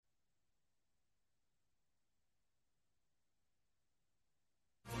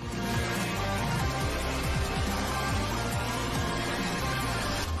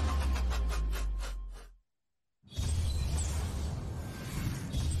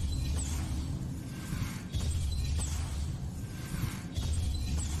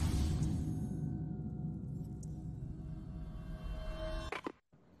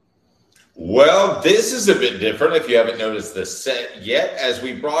Well, this is a bit different if you haven't noticed the set yet as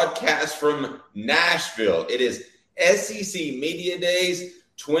we broadcast from Nashville. It is SEC Media Days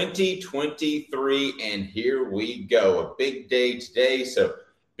 2023, and here we go. A big day today, so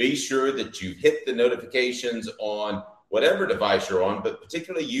be sure that you hit the notifications on whatever device you're on, but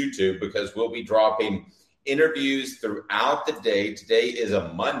particularly YouTube, because we'll be dropping interviews throughout the day. Today is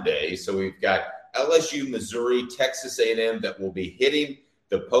a Monday, so we've got LSU, Missouri, Texas A&M that will be hitting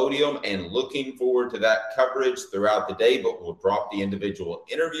the podium, and looking forward to that coverage throughout the day, but we'll drop the individual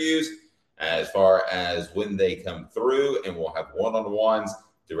interviews as far as when they come through, and we'll have one-on-ones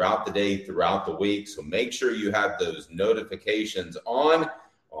throughout the day, throughout the week. So make sure you have those notifications on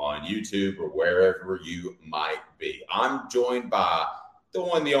YouTube or wherever you might be. I'm joined by the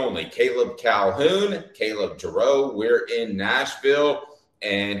one, the only, Caleb Calhoun, Caleb Giroux. We're in Nashville,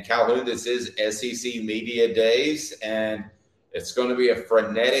 and Calhoun, this is SEC Media Days, and it's going to be a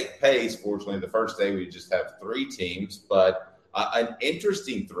frenetic pace. Fortunately, the first day we just have three teams, but an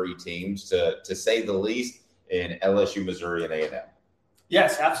interesting three teams to say the least in LSU, Missouri, and A&M.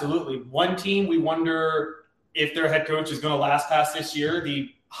 Yes, absolutely. One team, we wonder if their head coach is going to last past this year, the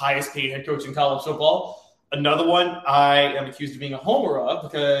highest paid head coach in college football. Another one I am accused of being a homer of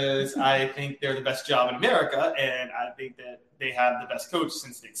because I think they're the best job in America, and I think that they have the best coach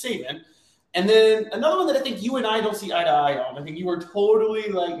since Nick Saban. And then another one that I think you and I don't see eye to eye on. I think you were totally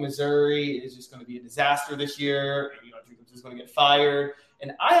like Missouri is just going to be a disaster this year. And, Jacobs is going to get fired.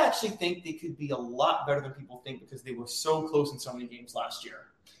 And I actually think they could be a lot better than people think because they were so close in so many games last year.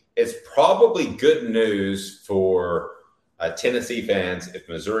 It's probably good news for Tennessee fans if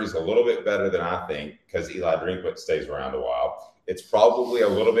Missouri's a little bit better than I think because Eli Drinkwitz stays around a while. It's probably a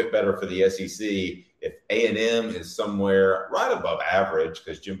little bit better for the SEC if A&M is somewhere right above average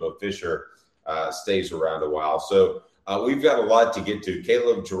because Jimbo Fisher stays around a while. So we've got a lot to get to.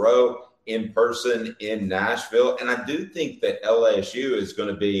 Caleb Giroux in person in Nashville. And I do think that LSU is going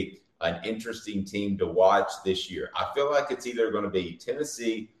to be an interesting team to watch this year. I feel like it's either going to be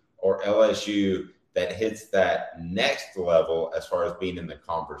Tennessee or LSU that hits that next level as far as being in the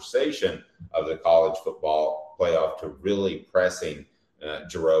conversation of the college football playoff to really pressing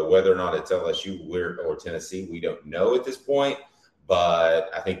Giroux. Whether or not it's LSU or Tennessee, we don't know at this point. But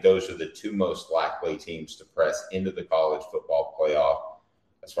I think those are the two most likely teams to press into the college football playoff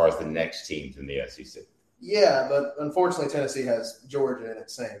as far as the next teams in the SEC. Yeah, but unfortunately Tennessee has Georgia in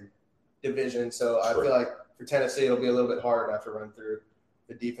its same division. So I feel like for Tennessee it'll be a little bit harder to have to run through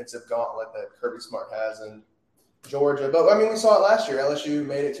the defensive gauntlet that Kirby Smart has in Georgia. But, I mean, we saw it last year. LSU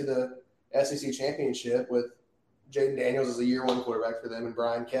made it to the SEC championship with Jaden Daniels as a year-one quarterback for them and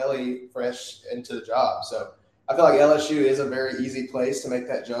Brian Kelly fresh into the job. So I feel like LSU is a very easy place to make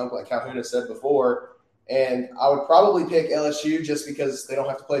that jump, like Calhoun has said before. And I would probably pick LSU just because they don't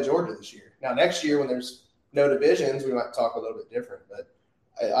have to play Georgia this year. Now, next year when there's no divisions, we might talk a little bit different. But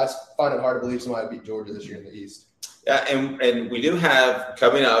I find it hard to believe somebody beat Georgia this year in the East. Yeah, and we do have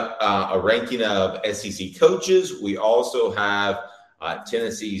coming up a ranking of SEC coaches. We also have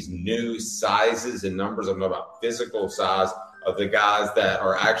Tennessee's new sizes and numbers. I'm talking about physical size of the guys that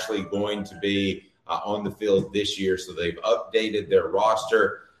are actually going to be on the field this year. So they've updated their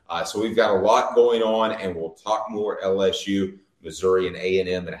roster. So we've got a lot going on, and we'll talk more LSU, Missouri, and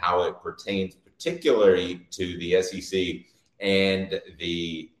A&M and how it pertains particularly to the SEC and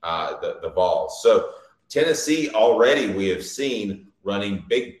the Vols. So Tennessee already we have seen running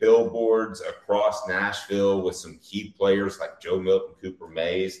big billboards across Nashville with some key players like Joe Milton, Cooper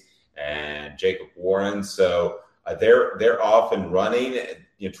Mays, and Jacob Warren. So they're off and running.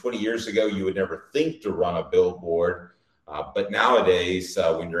 20 years ago, you would never think to run a billboard. But nowadays,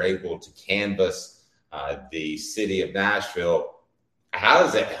 when you're able to canvass the city of Nashville, how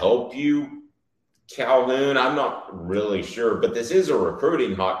does it help you, Calhoun? I'm not really sure, but this is a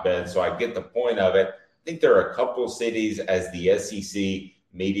recruiting hotbed, so I get the point of it. I think there are a couple cities as the SEC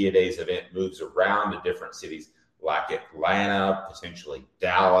Media Days event moves around to different cities like Atlanta, potentially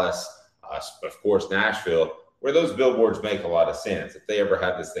Dallas, of course, Nashville, where those billboards make a lot of sense. If they ever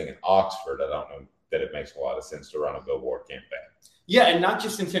had this thing in Oxford, I don't know that it makes a lot of sense to run a billboard campaign. Yeah, and not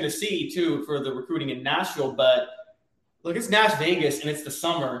just in Tennessee, too, for the recruiting in Nashville, but look, it's Nash Vegas, and it's the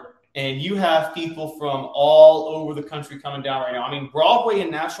summer, and you have people from all over the country coming down right now. I mean, Broadway in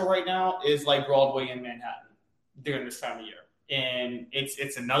Nashville right now is like Broadway in Manhattan during this time of year. And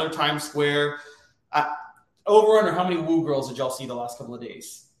it's another Times Square. Over under, how many woo girls did y'all see the last couple of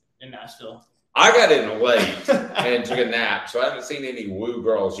days in Nashville? I got in late and took a nap, so I haven't seen any woo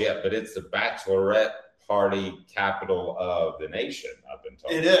girls yet, but it's the bachelorette party capital of the nation, I've been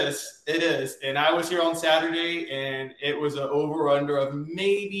told. It is. And I was here on Saturday, and it was an over-under of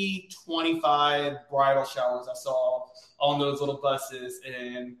maybe 25 bridal showers I saw on those little buses,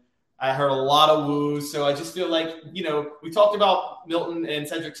 and I heard a lot of woos. So I just feel like, we talked about Milton and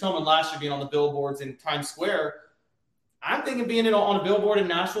Cedric Tillman last year being on the billboards in Times Square. I'm thinking being on a billboard in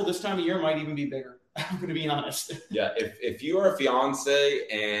Nashville this time of year might even be bigger. I'm going to be honest. Yeah, if you are a fiance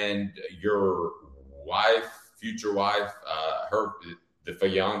and your future wife, the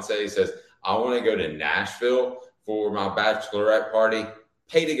fiance says, I want to go to Nashville for my bachelorette party,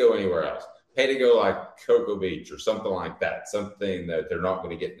 pay to go anywhere else. Pay to go like Cocoa Beach or something like that, something that they're not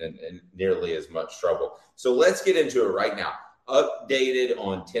going to get in nearly as much trouble. So let's get into it right now. Updated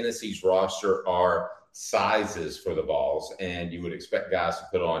on Tennessee's roster are sizes for the balls, and you would expect guys to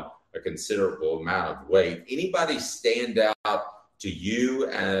put on a considerable amount of weight. Anybody stand out to you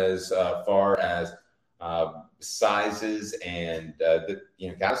as far as sizes and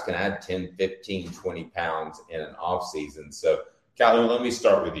guys can add 10, 15, 20 pounds in an off season. So Calhoun, let me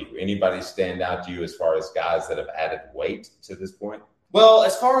start with you. Anybody stand out to you as far as guys that have added weight to this point? Well,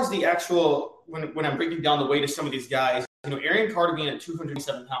 as far as the actual, when I'm breaking down the weight of some of these guys, Arian Carter being at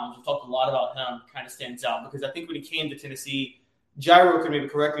 207 pounds, we talked a lot about him, kind of stands out because I think when he came to Tennessee, Gyro could maybe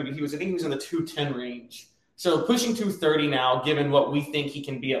correct me, but I think he was in the 210 range. So pushing 230 now, given what we think he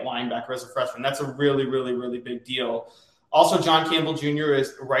can be at linebacker as a freshman, that's a really, really, really big deal. Also, John Campbell Jr.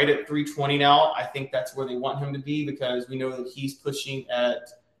 is right at 320 now. I think that's where they want him to be because we know that he's pushing at,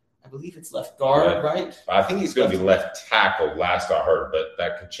 I believe it's left guard, right? I think he's going to be left tackle last I heard, but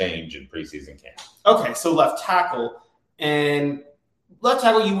that could change in preseason camp. Okay, so left tackle. And left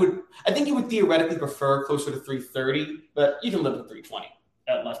tackle, I think you would theoretically prefer closer to 330, but you can live with 320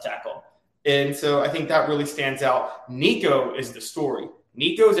 at left tackle. And so I think that really stands out. Nico is the story.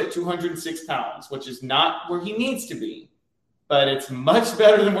 Nico's at 206 pounds, which is not where he needs to be, but it's much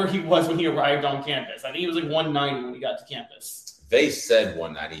better than where he was when he arrived on campus. I think he was like 190 when he got to campus. They said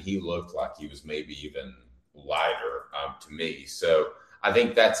 190. He looked like he was maybe even lighter to me. So I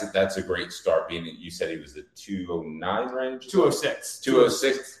think that's a great start. Being that you said he was the 209 range,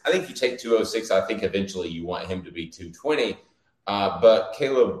 206. I think you take 206. I think eventually you want him to be 220. But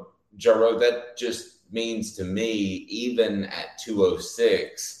Caleb Jarreau, that just means to me, even at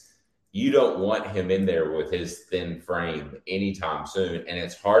 206, you don't want him in there with his thin frame anytime soon. And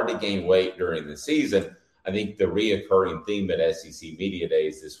it's hard to gain weight during the season. I think the reoccurring theme at SEC Media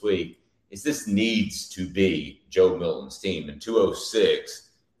Days this week is this needs to be Joe Milton's team. And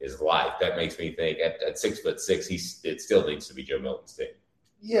 206 is life. That makes me think at 6'6", it still needs to be Joe Milton's team.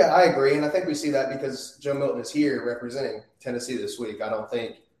 Yeah, I agree. And I think we see that because Joe Milton is here representing Tennessee this week. I don't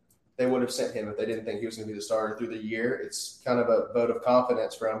think they would have sent him if they didn't think he was going to be the starter through the year. It's kind of a vote of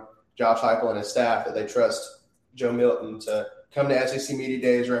confidence from Josh Heupel and his staff that they trust Joe Milton to come to SEC Media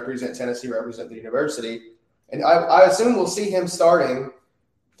Days, represent Tennessee, represent the university. And I assume we'll see him starting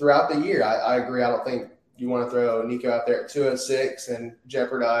throughout the year. I agree. I don't think you want to throw Nico out there at 206 and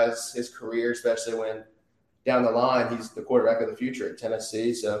jeopardize his career, especially when down the line he's the quarterback of the future at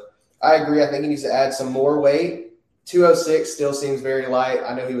Tennessee. So I agree. I think he needs to add some more weight. 206 still seems very light.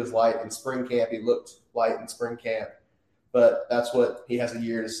 I know he was light in spring camp. He looked light in spring camp. But that's what he has a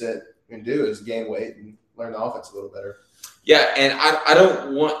year to sit and do is gain weight and learn the offense a little better. Yeah, and I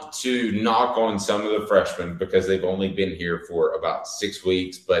don't want to knock on some of the freshmen because they've only been here for about 6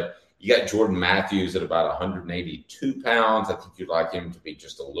 weeks, but you got Jordan Matthews at about 182 pounds. I think you'd like him to be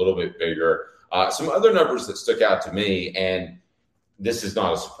just a little bit bigger. Some other numbers that stuck out to me, and this is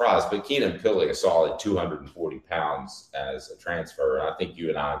not a surprise, but Keenan Pili, a solid 240 pounds as a transfer. And I think you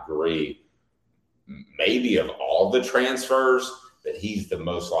and I agree, maybe of all the transfers, that he's the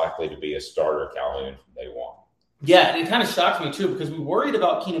most likely to be a starter, Calhoun, from day one. Yeah, and it kind of shocked me, too, because we worried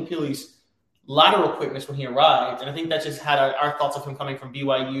about Keenan Pili's lateral quickness when he arrived. And I think that just had our thoughts of him coming from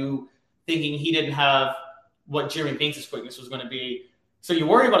BYU, thinking he didn't have what Jeremy Banks' quickness was going to be. So you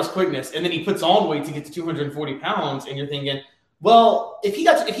worry about his quickness, and then he puts on weight to get to 240 pounds, and you're thinking, well, if he's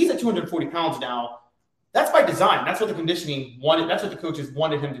at 240 pounds now, that's by design. That's what the conditioning wanted. That's what the coaches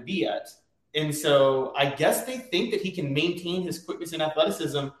wanted him to be at. And so I guess they think that he can maintain his quickness and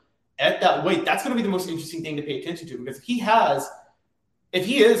athleticism at that weight. That's going to be the most interesting thing to pay attention to, because if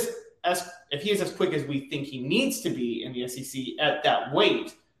he is as quick as we think he needs to be in the SEC at that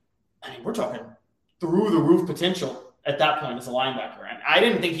weight, I mean, we're talking through the roof potential at that point as a linebacker. And I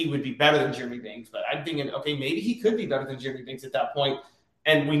didn't think he would be better than Jeremy Banks, but I'm thinking, okay, maybe he could be better than Jeremy Banks at that point.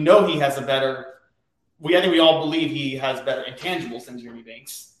 And we know he has I think we all believe he has better intangibles than Jeremy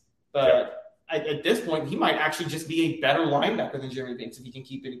Banks. But at this point, he might actually just be a better linebacker than Jeremy Banks if he can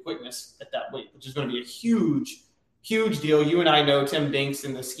keep any quickness at that weight, which is going to be a huge, huge deal. You and I know Tim Banks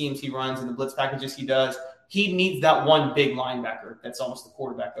and the schemes he runs and the blitz packages he does. He needs that one big linebacker that's almost the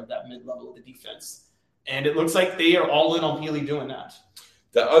quarterback of that mid-level of the defense. And it looks like they are all in on Peely doing that.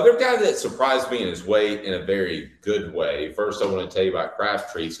 The other guy that surprised me in his weight in a very good way, first I want to tell you about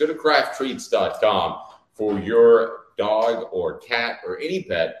Craft Treats. Go to crafttreats.com for your dog or cat or any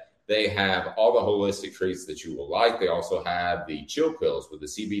pet. They have all the holistic treats that you will like. They also have the chill pills with the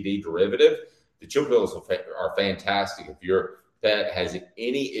CBD derivative. The chill pills are fantastic if your pet has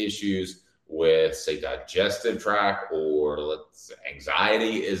any issues with, say, digestive tract or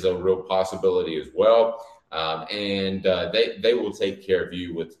anxiety is a real possibility as well. They will take care of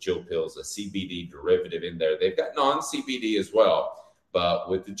you with chill pills, a CBD derivative in there. They've got non-CBD as well, but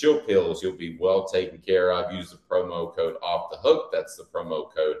with the chill pills, you'll be well taken care of. Use the promo code Off the Hook. That's the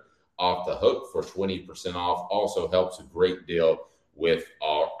promo code Off the Hook for 20% off. Also helps a great deal with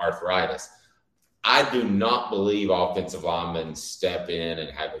arthritis. I do not believe offensive linemen step in and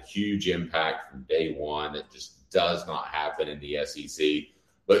have a huge impact from day one. It just does not happen in the SEC.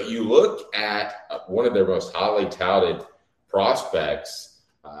 But you look at one of their most highly touted prospects,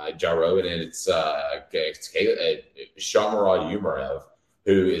 Jairo, and it's Shamara Umarev,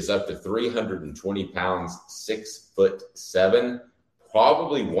 who is up to 320 pounds, 6'7".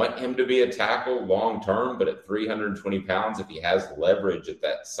 Probably want him to be a tackle long term, but at 320 pounds, if he has leverage at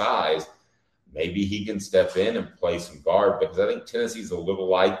that size, maybe he can step in and play some guard, because I think Tennessee's a little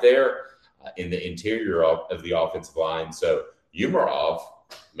light there in the interior of the offensive line. So Umarov,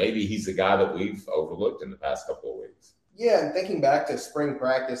 maybe he's the guy that we've overlooked in the past couple of weeks. Yeah, and thinking back to spring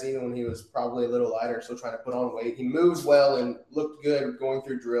practice, even when he was probably a little lighter, still trying to put on weight, he moved well and looked good going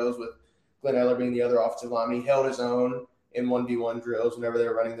through drills with Glenn Eller being the other offensive lineman. He held his own in 1v1 drills whenever they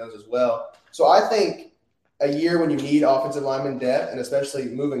were running those as well. So I think a year when you need offensive lineman depth, and especially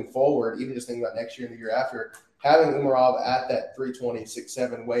moving forward, even just thinking about next year and the year after, having Umarov at that 320,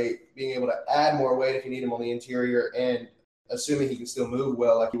 6'7" weight, being able to add more weight if you need him on the interior, and assuming he can still move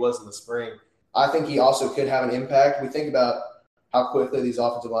well like he was in the spring, I think he also could have an impact. We think about how quickly these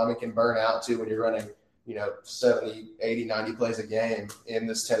offensive linemen can burn out too when you're running, 70, 80, 90 plays a game in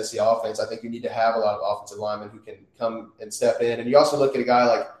this Tennessee offense. I think you need to have a lot of offensive linemen who can come and step in. And you also look at a guy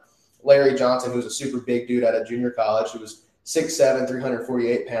like Larry Johnson, who's a super big dude out of junior college, who was 6'7",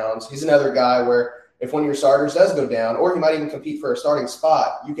 348 pounds. He's another guy where if one of your starters does go down, or he might even compete for a starting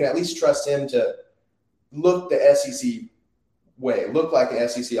spot, you can at least trust him to look the SEC way, look like an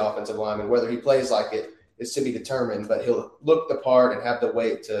SEC offensive lineman. Whether he plays like it is to be determined, but he'll look the part and have the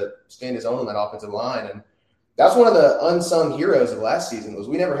weight to stand his own on that offensive line. And that's one of the unsung heroes of last season, was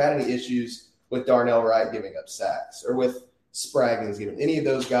we never had any issues with Darnell Wright giving up sacks or with Spraggins giving any of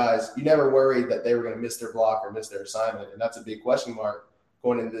those guys. You never worried that they were going to miss their block or miss their assignment. And that's a big question mark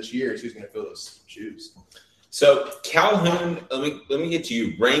going into this year, is who's going to fill those shoes. So Calhoun, let me get to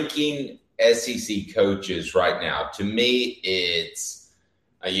you ranking SEC coaches right now. To me, it's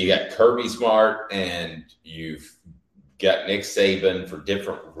you got Kirby Smart and you've got Nick Saban for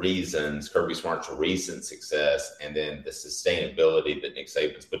different reasons. Kirby Smart's recent success, and then the sustainability that Nick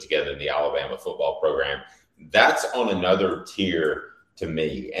Saban's put together in the Alabama football program. That's on another tier to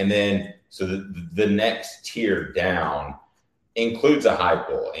me. And then so the next tier down includes a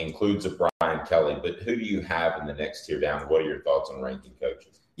Heupel, includes a Brian Kelly. But who do you have in the next tier down? What are your thoughts on ranking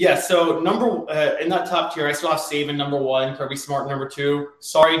coaches? Yeah, so in that top tier, I still have Saban number 1, Kirby Smart number 2.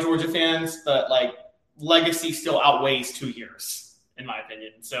 Sorry, Georgia fans, but legacy still outweighs 2 years, in my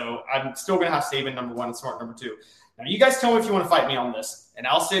opinion. So I'm still going to have Saban number 1 and Smart number 2. Now, you guys tell me if you want to fight me on this, and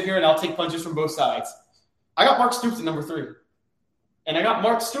I'll sit here and I'll take punches from both sides. I got Mark Stoops at number 3. And I got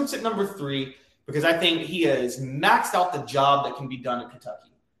Mark Stoops at number 3 because I think he has maxed out the job that can be done at Kentucky.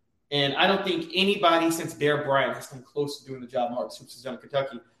 And I don't think anybody since Bear Bryant has come close to doing the job Mark Stoops has done at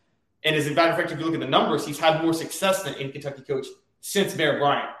Kentucky. And as a matter of fact, if you look at the numbers, he's had more success than any Kentucky coach since Bear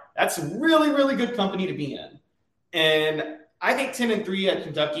Bryant. That's really, really good company to be in. And I think 10-3 at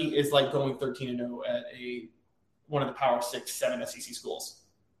Kentucky is like going 13-0 at one of the Power 6, 7 SEC schools.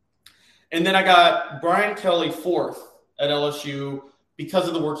 And then I got Brian Kelly 4th at LSU because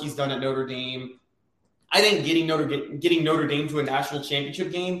of the work he's done at Notre Dame. I think getting Notre Dame to a national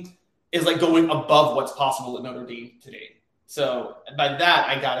championship game is like going above what's possible at Notre Dame today. So by that,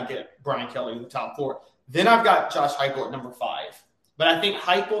 I got to get Brian Kelly in the top 4. Then I've got Josh Heupel at number 5. But I think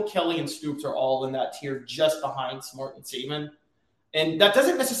Heupel, Kelly, and Stoops are all in that tier just behind Smart and Saban. And that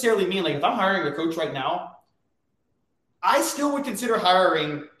doesn't necessarily mean, if I'm hiring a coach right now, I still would consider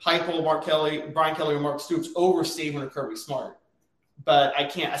hiring Heupel, Brian Kelly, or Mark Stoops over Saban or Kirby Smart. but I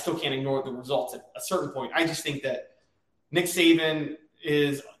still can't ignore the results at a certain point. I just think that Nick Saban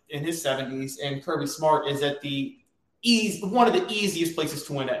is in his 70s and Kirby Smart is at one of the easiest places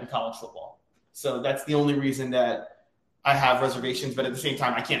to win at in college football. So that's the only reason that I have reservations, but at the same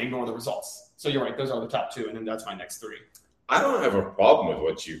time, I can't ignore the results. So you're right; those are the top two, and then that's my next three. I don't have a problem with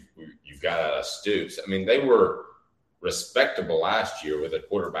what you've got out of Stoops. I mean, they were respectable last year with a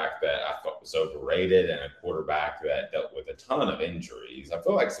quarterback that I thought was overrated and a quarterback that dealt with a ton of injuries. I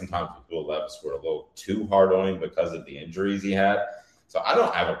feel like sometimes Will Levis were a little too hard on him because of the injuries he had. So I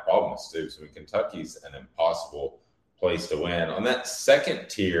don't have a problem with Stoops. I mean, Kentucky's an impossible place to win. On that second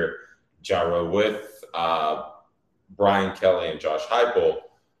tier, Gyro, with Brian Kelly and Josh Heupel,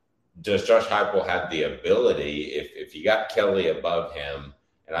 does Josh Heupel have the ability, if you got Kelly above him,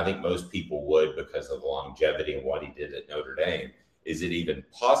 and I think most people would because of the longevity and what he did at Notre Dame, is it even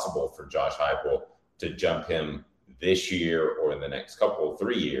possible for Josh Heupel to jump him this year or in the next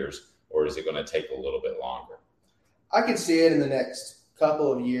 3 years, or is it going to take a little bit longer? I could see it in the next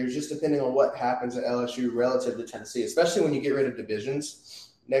couple of years, just depending on what happens at LSU relative to Tennessee, especially when you get rid of divisions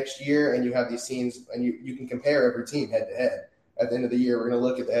next year and you have these teams and you can compare every team head to head. At the end of the year, we're going to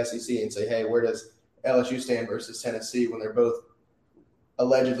look at the SEC and say, hey, where does LSU stand versus Tennessee when they're both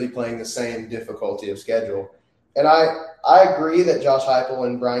allegedly playing the same difficulty of schedule? And I agree that Josh Heupel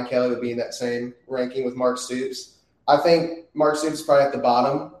and Brian Kelly would be in that same ranking with Mark Stoops. I think Mark Stoops is probably at the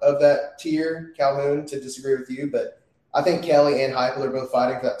bottom of that tier, Calhoun, to disagree with you, but I think Kelly and Heupel are both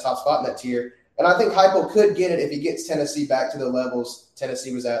fighting for that top spot in that tier. And I think Heupel could get it if he gets Tennessee back to the levels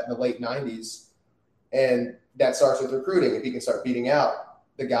Tennessee was at in the late 90s. And that starts with recruiting. If he can start beating out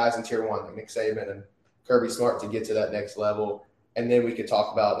the guys in tier one, like Nick Saban and Kirby Smart, to get to that next level. And then we could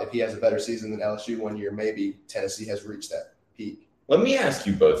talk about if he has a better season than LSU one year, maybe Tennessee has reached that peak. Let me ask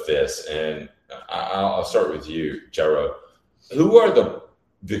you both this, and I'll start with you, Gyro. Who are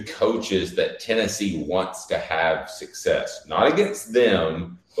the coaches that Tennessee wants to have success? Not against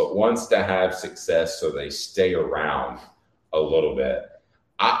them, but wants to have success so they stay around a little bit.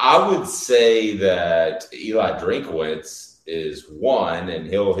 I would say that Eli Drinkwitz is one, and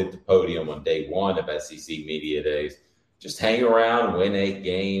he'll hit the podium on day one of SEC Media Days. Just hang around, win 8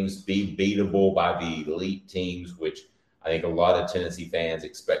 games, be beatable by the elite teams, which I think a lot of Tennessee fans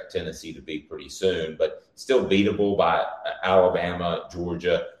expect Tennessee to be pretty soon, but still beatable by Alabama,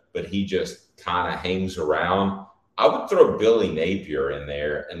 Georgia, but he just kind of hangs around. I would throw Billy Napier in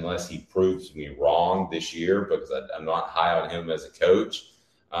there unless he proves me wrong this year, because I'm not high on him as a coach.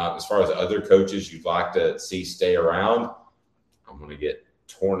 As far as other coaches you'd like to see stay around, I'm going to get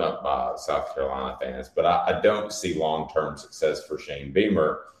torn up by South Carolina fans, but I don't see long-term success for Shane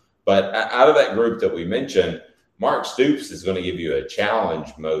Beamer. But out of that group that we mentioned, Mark Stoops is going to give you a challenge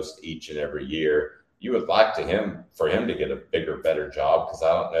most each and every year. You would like for him to get a bigger, better job, because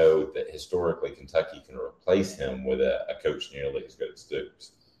I don't know that historically Kentucky can replace him with a coach nearly as good as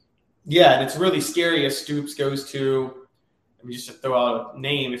Stoops. Yeah, and it's really scary if Stoops goes to, let me just throw out a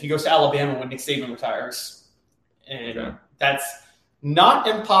name, if he goes to Alabama when Nick Saban retires. And that's not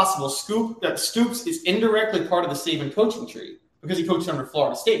impossible. Stoops is indirectly part of the Saban coaching tree because he coached under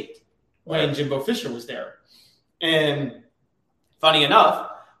Florida State when Jimbo Fisher was there. And funny enough,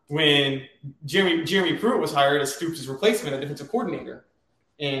 when Jeremy Pruitt was hired as Stoops' replacement, a defensive coordinator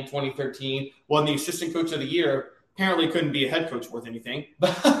in 2013, won the assistant coach of the year. Apparently couldn't be a head coach worth anything,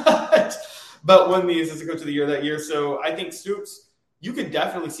 but won the assistant coach of the year that year. So I think Stoops, you could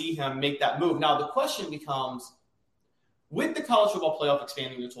definitely see him make that move. Now the question becomes, with the college football playoff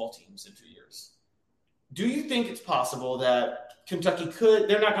expanding to 12 teams in 2 years, do you think it's possible that Kentucky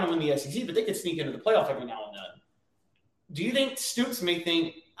they're not going to win the SEC, but they could sneak into the playoff every now and then? Do you think Stoops may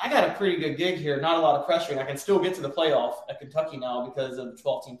think, I got a pretty good gig here, not a lot of pressure, and I can still get to the playoff at Kentucky now because of the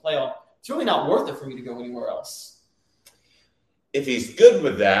 12-team playoff? It's really not worth it for me to go anywhere else. If he's good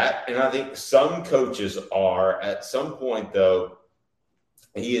with that, and I think some coaches are, at some point, though,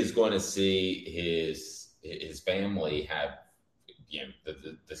 he is going to see his family have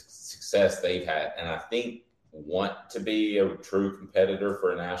the success they've had, and I think want to be a true competitor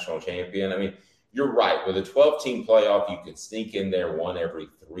for a national champion. I mean, you're right. With a 12-team playoff, you can sneak in there one every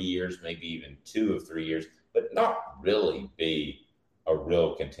 3 years, maybe even 2 of 3 years, but not really be a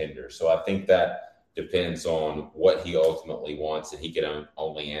real contender. So I think that depends on what he ultimately wants, and he can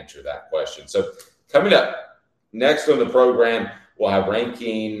only answer that question. So coming up next on the program, we'll have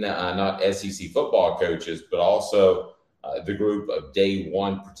ranking not SEC football coaches, but also the group of day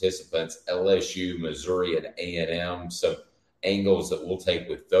one participants, LSU, Missouri, and A&M. Some angles that we'll take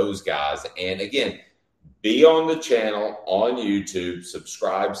with those guys. And again, be on the channel on YouTube,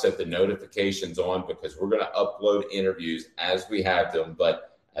 subscribe, set the notifications on, because we're going to upload interviews as we have them.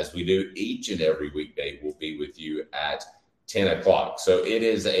 But as we do each and every weekday, we'll be with you at 10 o'clock. So it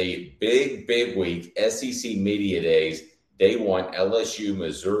is a big, big week. SEC Media Days, day one, LSU,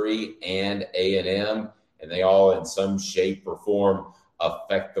 Missouri, and A&M, and they all in some shape or form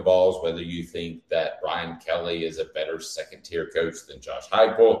affect the Vols, whether you think that Brian Kelly is a better second-tier coach than Josh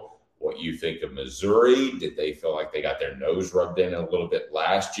Heupel, what you think of Missouri. Did they feel like they got their nose rubbed in a little bit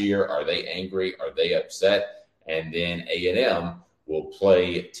last year? Are they angry? Are they upset? And then A&M will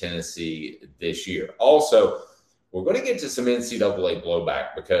play Tennessee this year. Also, we're going to get to some NCAA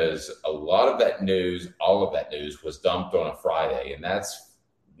blowback, because a lot of that news, all of that news, was dumped on a Friday, and that's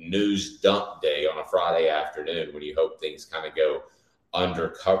news dump day on a Friday afternoon when you hope things kind of go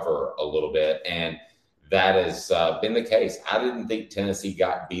undercover a little bit. And that has been the case. I didn't think Tennessee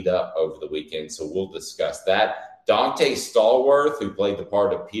got beat up over the weekend, so we'll discuss that. Dante Stallworth, who played the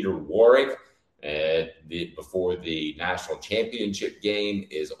part of Peter Warrick before the national championship game,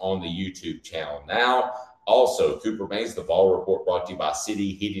 is on the YouTube channel now. Also, Cooper Mays, the Vol Report, brought to you by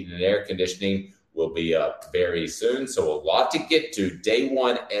City Heating and Air Conditioning, will be up very soon. So a lot to get to. Day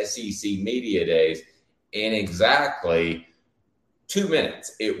one SEC Media Days in exactly 2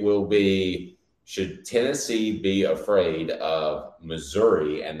 minutes. It will be, should Tennessee be afraid of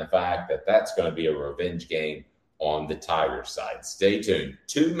Missouri, and the fact that that's going to be a revenge game on the Tigers side. Stay tuned.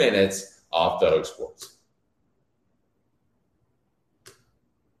 2 minutes off the Hook Sports.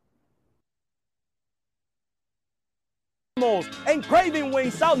 And Craving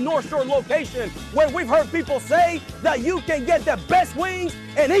Wings South North Shore location, where we've heard people say that you can get the best wings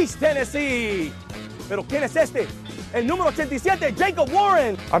in East Tennessee. Pero ¿quién es este? El número 87, Jacob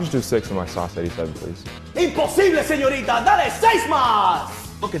Warren. I'll just do 6 on my sauce 87, please. Imposible, señorita. Dale 6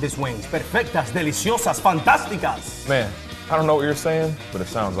 más. Look at these wings. Perfectas, deliciosas, fantásticas. Man, I don't know what you're saying, but it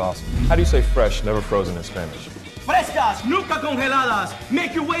sounds awesome. How do you say fresh, never frozen in Spanish? Frescas, nunca congeladas.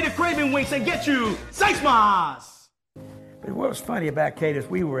 Make your way to Craving Wings and get you 6 más. But what was funny about Kate is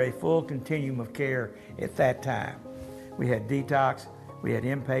we were a full continuum of care at that time. We had detox, we had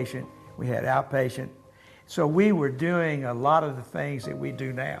inpatient, we had outpatient. So we were doing a lot of the things that we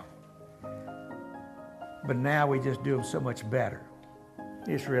do now. But now we just do them so much better.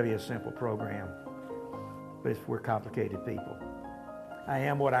 It's really a simple program, but we're complicated people. I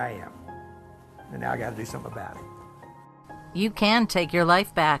am what I am, and now I got to do something about it. You can take your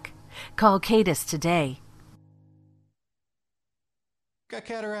life back. Call Cadis today. Got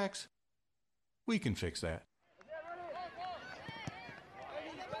cataracts? We can fix that.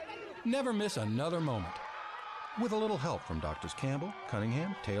 Never miss another moment. With a little help from Doctors Campbell,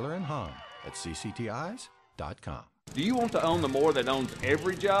 Cunningham, Taylor, and Hahn at cctis.com. Do you want to own the more that owns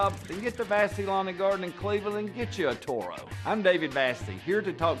every job? Then get to Vassey Lawn and Garden in Cleveland and get you a Toro. I'm David Vassey, here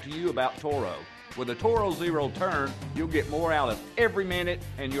to talk to you about Toro. With a Toro Zero Turn, you'll get more out of every minute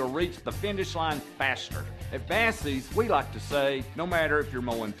and you'll reach the finish line faster. At Vassey's, we like to say, no matter if you're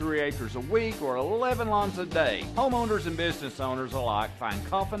mowing 3 acres a week or 11 lawns a day, homeowners and business owners alike find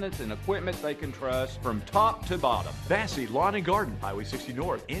confidence in equipment they can trust from top to bottom. Vassey Lawn and Garden, Highway 60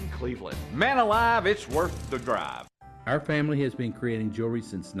 North in Cleveland. Man alive, it's worth the drive. Our family has been creating jewelry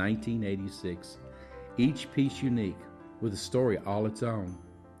since 1986, each piece unique with a story all its own.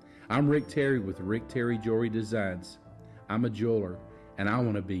 I'm Rick Terry with Rick Terry Jewelry Designs. I'm a jeweler, and I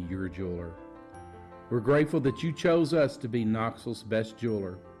want to be your jeweler. We're grateful that you chose us to be Knoxville's best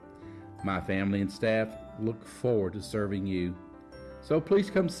jeweler. My family and staff look forward to serving you. So please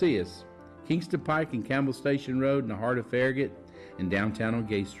come see us. Kingston Pike and Campbell Station Road in the heart of Farragut, and downtown on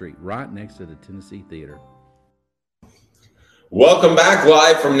Gay Street, right next to the Tennessee Theater. Welcome back,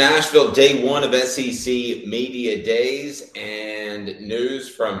 live from Nashville, day one of SEC Media Days, and news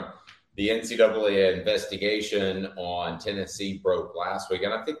from the NCAA investigation on Tennessee broke last week.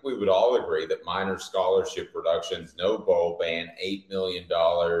 And I think we would all agree that minor scholarship reductions, no bowl ban, $8 million,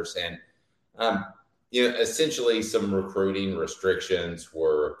 and essentially some recruiting restrictions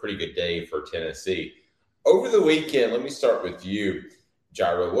were a pretty good day for Tennessee. Over the weekend, let me start with you,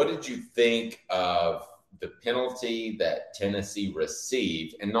 Jairo. What did you think of the penalty that Tennessee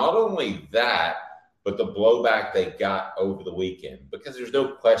received? And not only that, but the blowback they got over the weekend, because there's no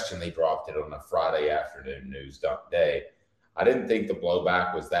question they dropped it on a Friday afternoon news dump day. I didn't think the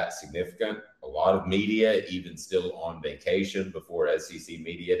blowback was that significant. A lot of media, even still on vacation before SEC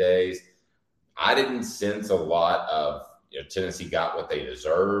Media Days, I didn't sense a lot of Tennessee got what they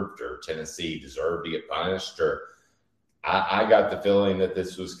deserved, or Tennessee deserved to get punished, or I got the feeling that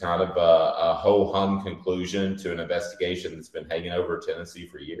this was kind of a ho-hum conclusion to an investigation that's been hanging over Tennessee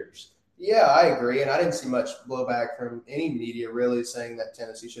for years. Yeah, I agree. And I didn't see much blowback from any media really saying that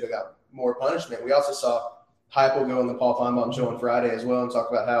Tennessee should have got more punishment. We also saw Heupel go on the Paul Feinbaum show on Friday as well and talk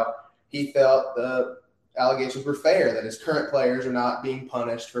about how he felt the allegations were fair, that his current players are not being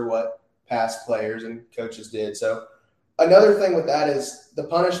punished for what past players and coaches did. So another thing with that is the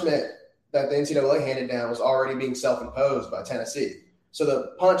punishment that the NCAA handed down was already being self-imposed by Tennessee. So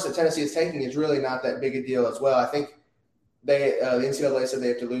the punch that Tennessee is taking is really not that big a deal as well. I think the NCAA said they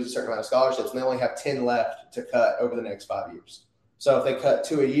have to lose a certain amount of scholarships, and they only have 10 left to cut over the next 5 years. So if they cut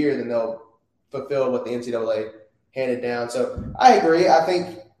 2 a year, then they'll fulfill what the NCAA handed down. So I agree. I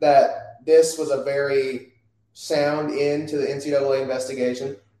think that this was a very sound end to the NCAA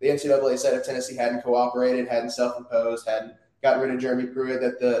investigation. The NCAA said if Tennessee hadn't cooperated, hadn't self-imposed, hadn't gotten rid of Jeremy Pruitt,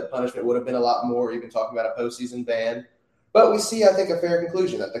 that the punishment would have been a lot more, even talking about a postseason ban. But we see, I think, a fair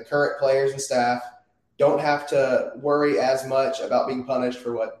conclusion that the current players and staff don't have to worry as much about being punished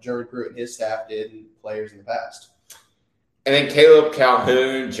for what Jeremy Pruitt and his staff did and players in the past. And then Caleb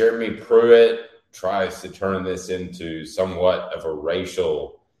Calhoun, Jeremy Pruitt tries to turn this into somewhat of a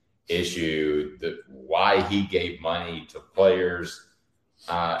racial issue, why he gave money to players.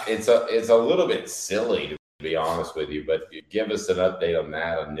 It's a little bit silly, to be honest with you, but give us an update on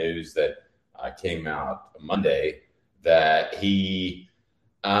that, on news that came out Monday, that he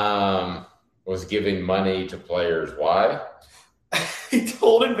was giving money to players. Why? He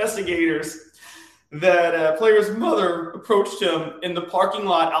told investigators that a player's mother approached him in the parking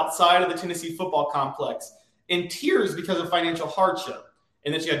lot outside of the Tennessee football complex in tears because of financial hardship,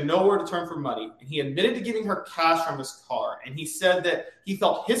 and that she had nowhere to turn for money. And he admitted to giving her cash from his car. And he said that he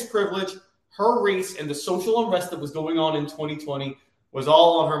felt his privilege, her race, and the social unrest that was going on in 2020 was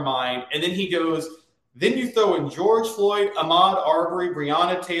all on her mind. And then he goes, then you throw in George Floyd, Ahmaud Arbery,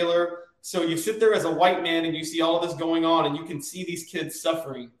 Breonna Taylor. So you sit there as a white man and you see all of this going on and you can see these kids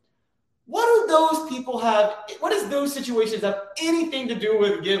suffering. What do those people have? What does those situations have anything to do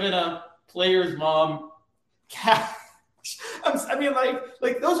with giving a player's mom cash? I mean,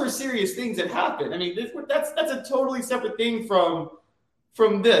 like those are serious things that happen. I mean, that's a totally separate thing from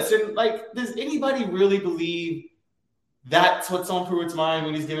this. And like, does anybody really believe that's what's on Pruitt's mind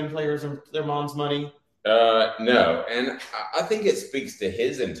when he's giving players their mom's money? No, and I think it speaks to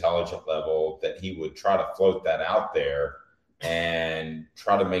his intelligent level that he would try to float that out there and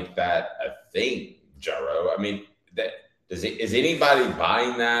try to make that a thing, Jaro. I mean, is anybody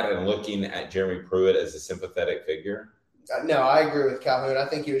buying that and looking at Jeremy Pruitt as a sympathetic figure? No, I agree with Calhoun. I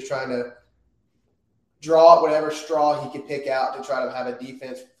think he was trying to draw whatever straw he could pick out to try to have a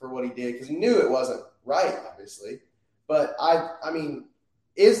defense for what he did, because he knew it wasn't right, obviously. But I mean,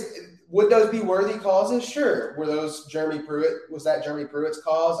 would those be worthy causes? Sure. Was that Jeremy Pruitt's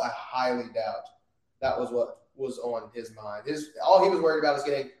cause? I highly doubt that was what was on his mind. All he was worried about was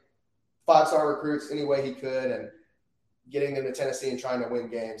getting 5-star recruits any way he could and getting them to Tennessee and trying to win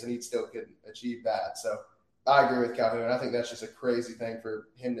games, and he still couldn't achieve that. So I agree with Calhoun. I think that's just a crazy thing for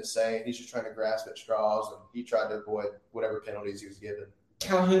him to say. He's just trying to grasp at straws, and he tried to avoid whatever penalties he was given.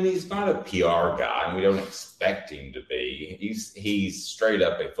 Calhoun, he's not a PR guy, and we don't expect him to be. He's straight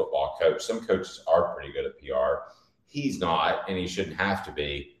up a football coach. Some coaches are pretty good at PR. He's not, and he shouldn't have to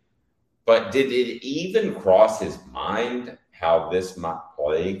be. But did it even cross his mind how this might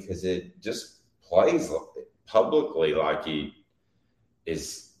play? Because it just plays publicly like he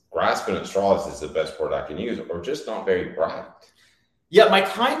is grasping at straws is the best word I can use, or just not very bright. Yeah, my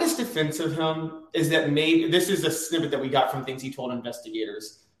kindest defense of him is that maybe this is a snippet that we got from things he told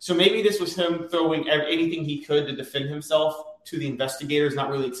investigators. So maybe this was him throwing anything he could to defend himself to the investigators, not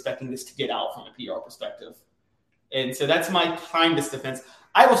really expecting this to get out from a PR perspective. And so that's my kindest defense.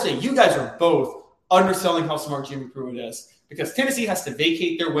 I will say you guys are both underselling how smart Jimmy Pruitt is, because Tennessee has to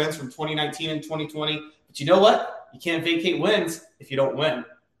vacate their wins from 2019 and 2020. But you know what? You can't vacate wins if you don't win.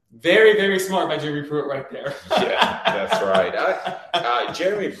 Very, very smart by Jeremy Pruitt right there. Yeah, that's right.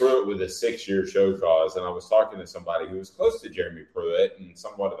 Jeremy Pruitt with a 6-year show cause, and I was talking to somebody who was close to Jeremy Pruitt and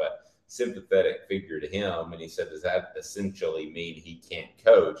somewhat of a sympathetic figure to him, and he said, does that essentially mean he can't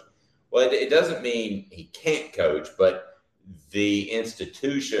coach? Well, it doesn't mean he can't coach, but the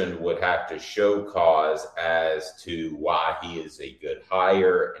institution would have to show cause as to why he is a good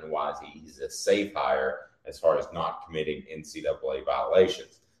hire and why he's a safe hire as far as not committing NCAA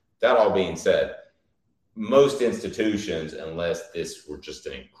violations. That all being said, most institutions, unless this were just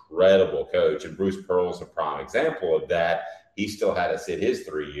an incredible coach, and Bruce Pearl's a prime example of that, he still had to sit his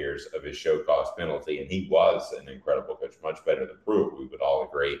 3 years of his show cause penalty, and he was an incredible coach, much better than Pruitt, we would all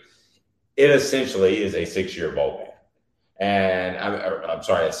agree. It essentially is a 6-year bowl ban. And I'm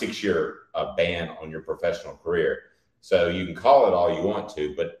sorry, a 6-year ban on your professional career. So you can call it all you want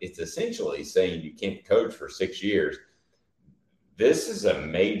to, but it's essentially saying you can't coach for 6 years. This is a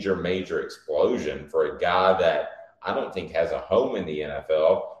major, major explosion for a guy that I don't think has a home in the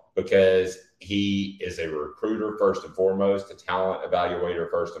NFL, because he is a recruiter first and foremost, a talent evaluator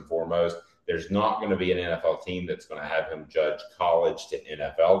first and foremost. There's not going to be an NFL team that's going to have him judge college to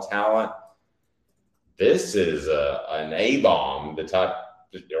NFL talent. This is an A-bomb, the type,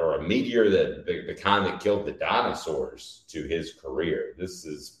 or a meteor, that the kind that killed the dinosaurs, to his career. This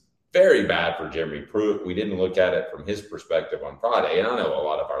is very bad for Jeremy Pruitt. We didn't look at it from his perspective on Friday, and I know a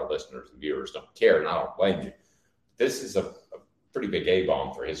lot of our listeners and viewers don't care, and I don't blame you. This is a pretty big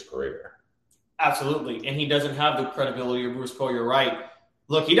A-bomb for his career. Absolutely, and he doesn't have the credibility of Bruce Pearl. You're right.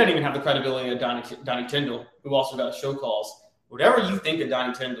 Look, he doesn't even have the credibility of Donnie Tyndall, who also got show calls. Whatever you think of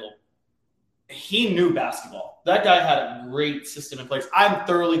Donnie Tyndall, he knew basketball. That guy had a great system in place. I'm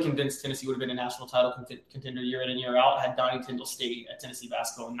thoroughly convinced Tennessee would have been a national title contender year in and year out had Donnie Tyndall stayed at Tennessee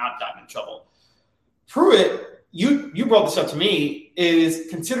basketball and not gotten in trouble. Pruitt, you brought this up to me, was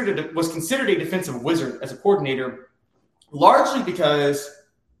considered a defensive wizard as a coordinator, largely because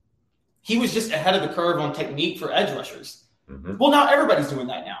he was just ahead of the curve on technique for edge rushers. Mm-hmm. Well, now everybody's doing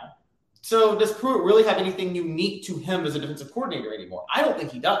that now. So does Pruitt really have anything unique to him as a defensive coordinator anymore? I don't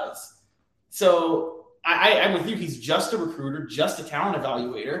think he does. So I'm with you. He's just a recruiter, just a talent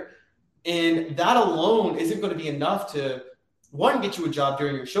evaluator. And that alone isn't going to be enough to, one, get you a job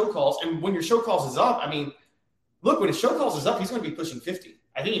during your show calls. And when your show calls is up, I mean, look, when his show calls is up, he's going to be pushing 50.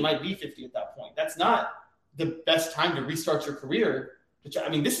 I think he might be 50 at that point. That's not the best time to restart your career. I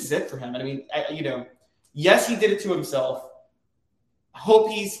mean, this is it for him. And I mean, yes, he did it to himself. I hope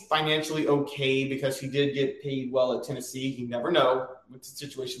he's financially okay, because he did get paid well at Tennessee. You never know with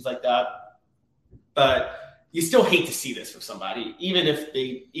situations like that. But you still hate to see this for somebody, even if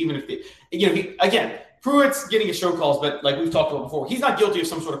they, again, Pruitt's getting his show calls, but like we've talked about before, he's not guilty of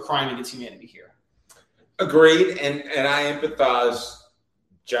some sort of crime against humanity here. Agreed. And I empathize,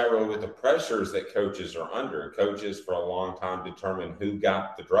 Gyro, with the pressures that coaches are under. Coaches for a long time determined who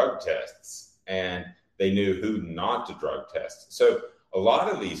got the drug tests, and they knew who not to drug test. So a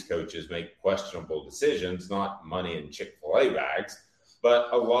lot of these coaches make questionable decisions, not money in Chick-fil-A bags,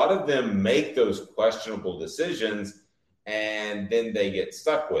 but a lot of them make those questionable decisions and then they get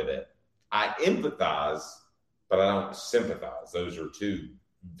stuck with it. I empathize, but I don't sympathize. Those are two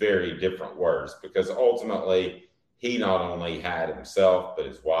very different words, because ultimately he not only had himself, but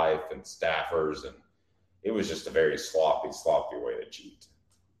his wife and staffers, and it was just a very sloppy way to cheat.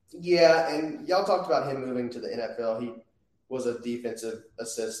 Yeah, and y'all talked about him moving to the NFL. He was a defensive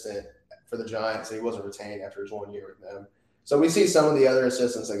assistant for the Giants, and he wasn't retained after his 1 year with them. So we see some of the other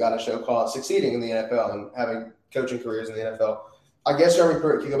assistants that got a show call succeeding in the NFL and having coaching careers in the NFL. I guess Jeremy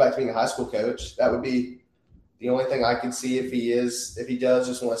Pruitt could go back to being a high school coach. That would be the only thing I could see if he does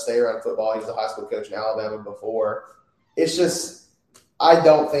just want to stay around football. He was a high school coach in Alabama before. It's just, I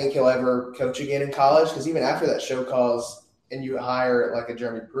don't think he'll ever coach again in college, because even after that show calls and you hire like a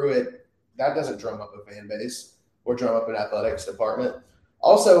Jeremy Pruitt, that doesn't drum up a fan base or drum up an athletics department.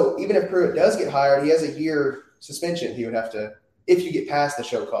 Also, even if Pruitt does get hired, he has a year suspension. He would have to, if you get past the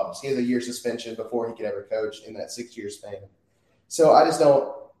show calls, he has a year suspension before he could ever coach in that 6 year span. So I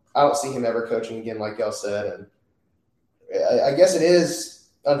don't see him ever coaching again, like y'all said. And I guess it is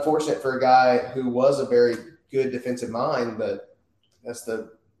unfortunate for a guy who was a very good defensive mind, but that's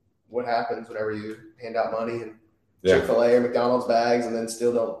what happens whenever you hand out money and Chick-fil-A or McDonald's bags and then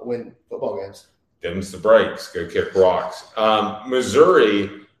still don't win football games. Give them some breaks. Go kick rocks.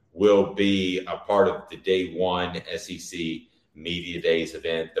 Missouri will be a part of the Day One SEC Media Days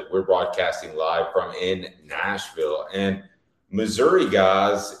event that we're broadcasting live from in Nashville. And Missouri,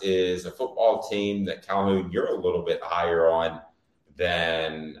 guys, is a football team that, Calhoun, you're a little bit higher on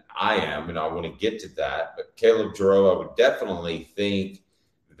than I am, and I want to get to that. But Caleb Giroux, I would definitely think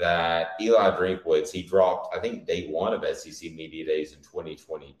that Eli Drinkwitz, he dropped, I think, Day One of SEC Media Days in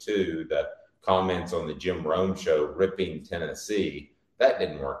 2022, the comments on the Jim Rome show ripping Tennessee. That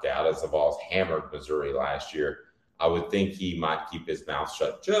didn't work out as the Vols hammered Missouri last year. I would think he might keep his mouth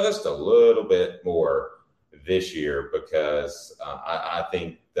shut just a little bit more this year, because I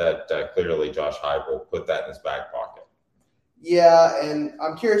think that clearly Josh Heupel put that in his back pocket. Yeah, and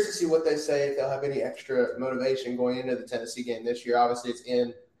I'm curious to see what they say, if they'll have any extra motivation going into the Tennessee game this year. Obviously, it's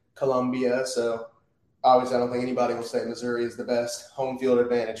in Columbia, so obviously I don't think anybody will say Missouri is the best home field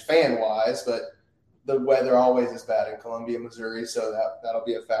advantage fan-wise, but the weather always is bad in Columbia, Missouri, so that'll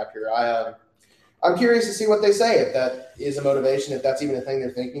be a factor. I'm curious to see what they say, if that is a motivation, if that's even a thing they're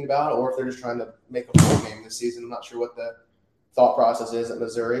thinking about, or if they're just trying to make a bowl game this season. I'm not sure what the thought process is at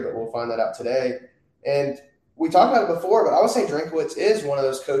Missouri, but we'll find that out today. And we talked about it before, but I would say Drinkwitz is one of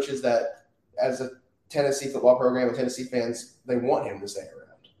those coaches that, as a Tennessee football program and Tennessee fans, they want him to stay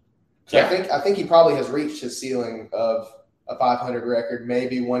around. So yeah. I think he probably has reached his ceiling of a 500 record,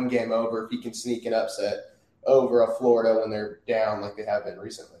 maybe one game over if he can sneak an upset over a Florida when they're down like they have been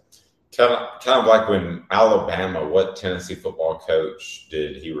recently. Kind of like when Alabama, what Tennessee football coach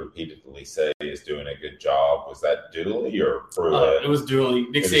did he repeatedly say is doing a good job? Was that Dooley or Pruitt? It was Dooley.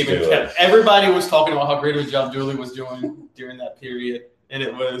 Nick Saban kept – everybody was talking about how great of a job Dooley was doing during that period. And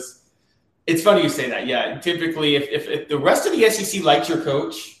it's funny you say that. Yeah, typically if the rest of the SEC likes your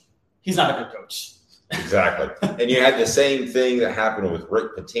coach, he's not a good coach. Exactly. And you had the same thing that happened with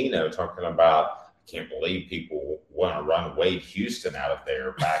Rick Pitino talking about – can't believe people want to run Wade Houston out of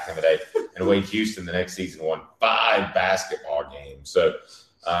there back in the day. And Wade Houston the next season won 5 basketball games. So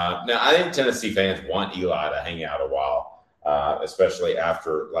now I think Tennessee fans want Eli to hang out a while, especially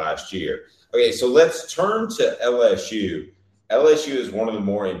after last year. Okay, so let's turn to LSU. LSU is one of the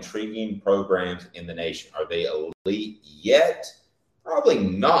more intriguing programs in the nation. Are they elite yet? Probably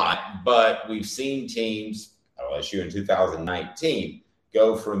not, but we've seen teams, LSU in 2019,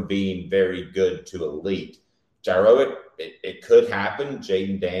 go from being very good to elite. Gyro, it could happen.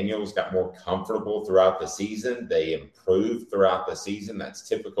 Jaden Daniels got more comfortable throughout the season. They improved throughout the season. That's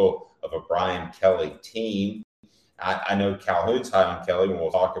typical of a Brian Kelly team. I know Calhoun's high on Kelly, and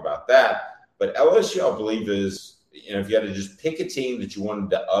we'll talk about that. But LSU, I believe, is, if you had to just pick a team that you wanted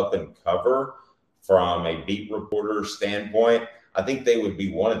to up and cover from a beat reporter standpoint, I think they would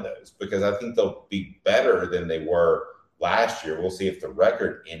be one of those, because I think they'll be better than they were last year. We'll see if the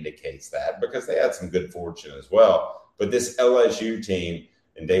record indicates that, because they had some good fortune as well. But this LSU team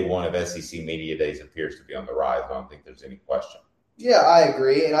in day one of SEC Media Days appears to be on the rise. I don't think there's any question. Yeah, I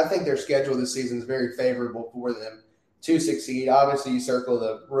agree. And I think their schedule this season is very favorable for them to succeed. Obviously, you circle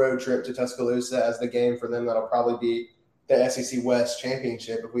the road trip to Tuscaloosa as the game for them. That'll probably be the SEC West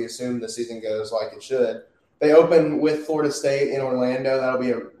Championship if we assume the season goes like it should. They open with Florida State in Orlando. That'll be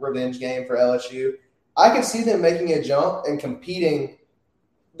a revenge game for LSU. I can see them making a jump and competing.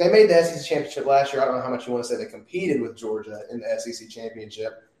 They made the SEC Championship last year. I don't know how much you want to say they competed with Georgia in the SEC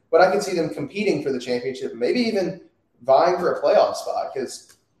Championship, but I can see them competing for the championship, maybe even vying for a playoff spot,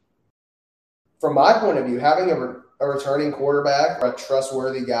 because from my point of view, having a returning quarterback or a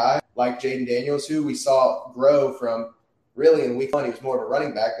trustworthy guy like Jaden Daniels, who we saw grow from really in week 1, he was more of a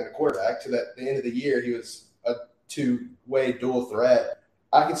running back than a quarterback, to the end of the year he was a two-way dual threat.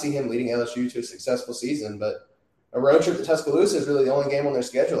 I could see him leading LSU to a successful season, but a road trip to Tuscaloosa is really the only game on their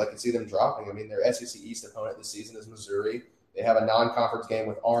schedule I can see them dropping. I mean, their SEC East opponent this season is Missouri. They have a non-conference game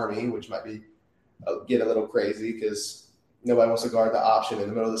with Army, which might be get a little crazy because nobody wants to guard the option in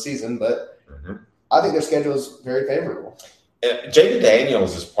the middle of the season, but I think their schedule is very favorable. Jaden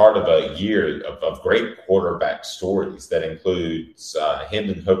Daniels is part of a year of great quarterback stories that includes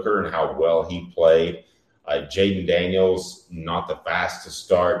Hendon Hooker and how well he played. Jaden Daniels, not the fastest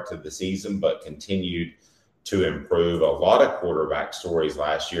start to the season, but continued to improve. A lot of quarterback stories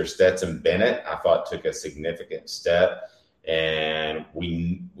last year. Stetson Bennett, I thought, took a significant step, and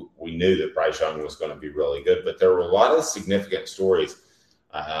we knew that Bryce Young was going to be really good, but there were a lot of significant stories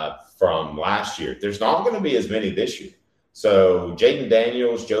from last year. There's not going to be as many this year. So Jaden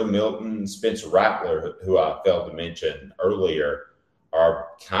Daniels, Joe Milton, Spencer Rattler, who I failed to mention earlier, are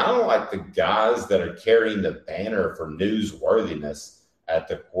kind of like the guys that are carrying the banner for newsworthiness at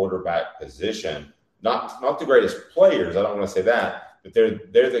the quarterback position. Not the greatest players, I don't want to say that, but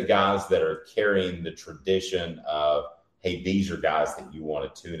they're the guys that are carrying the tradition of, hey, these are guys that you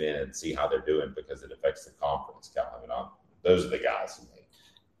want to tune in and see how they're doing because it affects the conference. Those are the guys who make.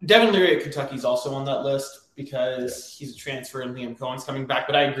 Devin Leary at Kentucky is also on that list because he's a transfer and Liam Cohen's coming back.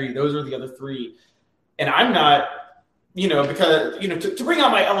 But I agree, those are the other three. And I'm not, because, to bring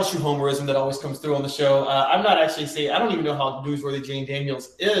out my LSU homerism that always comes through on the show, I'm not actually saying, I don't even know how newsworthy Jaden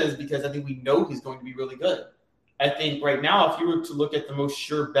Daniels is, because I think we know he's going to be really good. I think right now, if you were to look at the most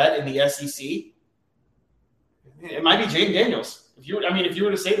sure bet in the SEC, it might be Jaden Daniels. If you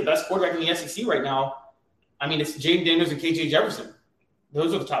were to say the best quarterback in the SEC right now, it's Jaden Daniels and KJ Jefferson.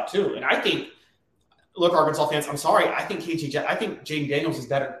 Those are the top two. And I think, look, Arkansas fans, I'm sorry, I think Jaden Daniels is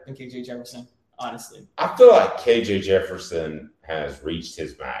better than KJ Jefferson, honestly. I feel like KJ Jefferson has reached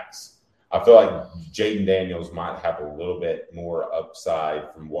his max. I feel like Jaden Daniels might have a little bit more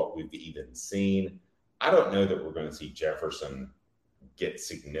upside from what we've even seen. I don't know that we're going to see Jefferson get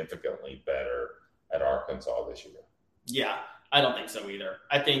significantly better at Arkansas this year. Yeah, I don't think so either.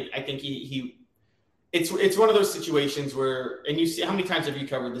 I think he it's one of those situations where, and you see, how many times have you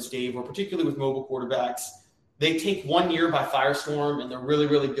covered this, Dave, where particularly with mobile quarterbacks, they take 1 year by firestorm, and they're really,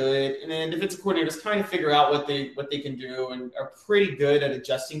 really good. And then defensive coordinators kind of figure out what they can do and are pretty good at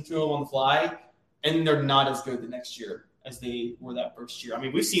adjusting to them on the fly, and they're not as good the next year as they were that first year. I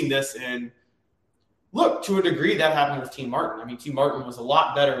mean, we've seen this look, to a degree, that happened with Team Martin. I mean, Team Martin was a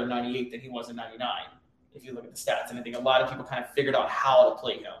lot better in 98 than he was in 99, if you look at the stats. And I think a lot of people kind of figured out how to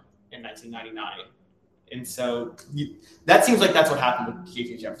play him in 1999. And so that seems like that's what happened with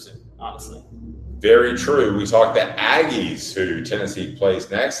J.J. Jefferson, honestly. Very true. We talked the Aggies, who Tennessee plays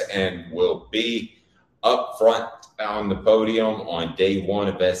next, and will be up front on the podium on day one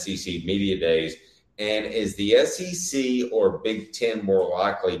of SEC Media Days. And is the SEC or Big Ten more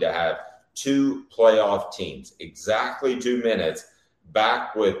likely to have two playoff teams? Exactly 2 minutes.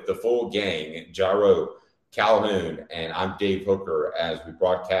 Back with the full gang, Gyro, Calhoun, and I'm Dave Hooker as we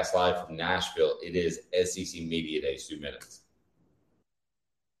broadcast live from Nashville. It is SEC Media Days, 2 minutes.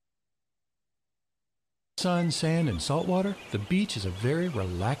 Sun, sand, and salt water, the beach is a very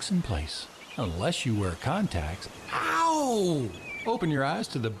relaxing place. Unless you wear contacts. Ow! Open your eyes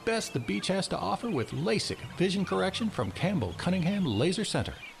to the best the beach has to offer with LASIK vision correction from Campbell Cunningham Laser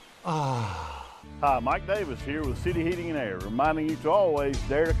Center. Ah. Hi, Mike Davis here with City Heating and Air, reminding you to always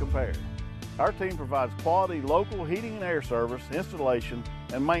dare to compare. Our team provides quality local heating and air service, installation,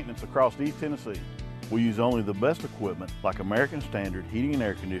 and maintenance across East Tennessee. We use only the best equipment like American Standard heating and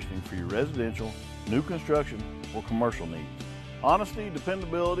air conditioning for your residential, new construction, or commercial needs. Honesty,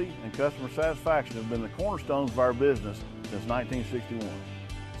 dependability, and customer satisfaction have been the cornerstones of our business since 1961.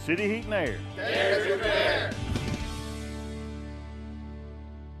 City Heat and Air. Dare to compare.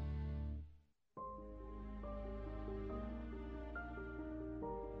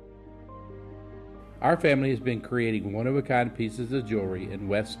 Our family has been creating one-of-a-kind pieces of jewelry in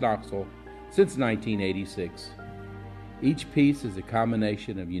West Knoxville since 1986. Each piece is a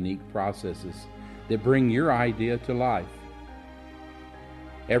combination of unique processes that bring your idea to life.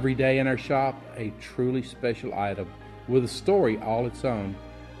 Every day in our shop, a truly special item with a story all its own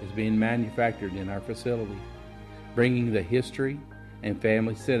is being manufactured in our facility, bringing the history and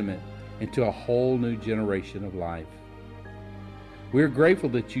family sentiment into a whole new generation of life. We are grateful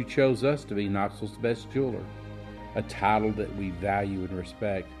that you chose us to be Knoxville's best jeweler, a title that we value and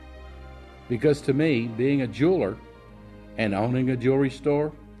respect. Because to me, being a jeweler and owning a jewelry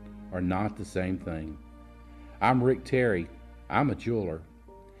store are not the same thing. I'm Rick Terry. I'm a jeweler,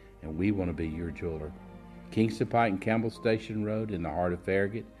 and we want to be your jeweler. Kingston Pike and Campbell Station Road in the heart of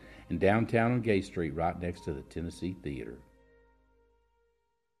Farragut, and downtown on Gay Street right next to the Tennessee Theater.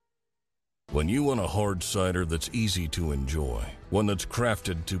 When you want a hard cider that's easy to enjoy, one that's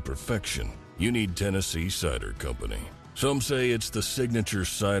crafted to perfection, you need Tennessee Cider Company. Some say it's the signature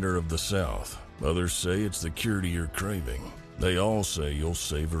cider of the South. Others say it's the cure to your craving. They all say you'll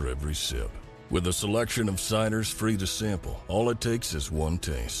savor every sip. With a selection of ciders free to sample, all it takes is one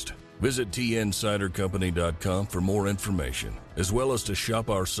taste. Visit tncidercompany.com for more information, as well as to shop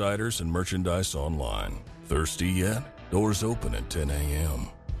our ciders and merchandise online. Thirsty yet? Doors open at 10 a.m.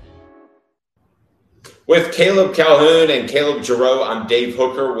 With Caleb Calhoun and Caleb Giroux, I'm Dave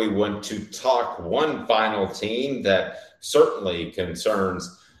Hooker. We want to talk one final team that certainly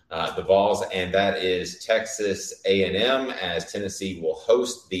concerns the Vols, and that is Texas A&M, as Tennessee will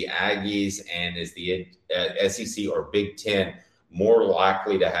host the Aggies, and is the SEC or Big Ten more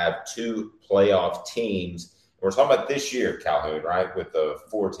likely to have two playoff teams. We're talking about this year, Calhoun, right, with the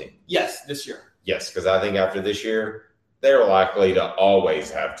 4 team? Yes, this year. Yes, because I think after this year, they're likely to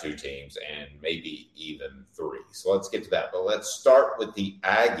always have 2 teams and maybe even 3. So let's get to that. But let's start with the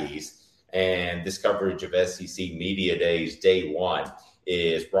Aggies. And this coverage of SEC Media Days Day 1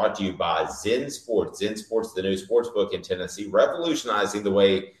 is brought to you by Zen Sports. Zen Sports, the new sports book in Tennessee, revolutionizing the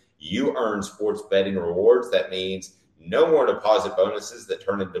way you earn sports betting rewards. That means no more deposit bonuses that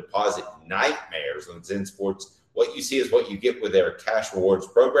turn into deposit nightmares on Zen Sports. What you see is what you get with their cash rewards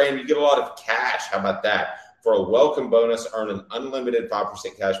program. You get a lot of cash. How about that? For a welcome bonus, earn an unlimited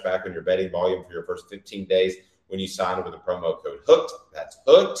 5% cash back on your betting volume for your first 15 days when you sign up with the promo code HOOKED. That's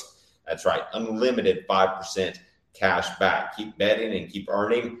HOOKED. That's right. Unlimited 5% cash back. Keep betting and keep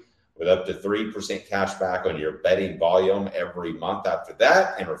earning with up to 3% cash back on your betting volume every month after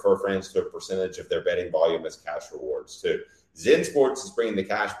that, and refer friends to a percentage of their betting volume as cash rewards too. Zen Sports is bringing the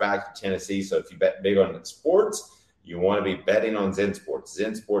cash back to Tennessee, so if you bet big on sports, you want to be betting on Zen Sports.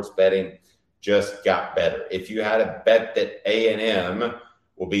 Zen Sports betting just got better. If you had a bet that A&M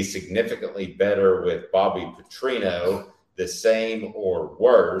will be significantly better with Bobby Petrino, the same or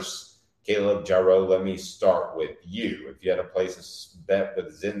worse, Caleb Giroux, let me start with you. If you had a place to bet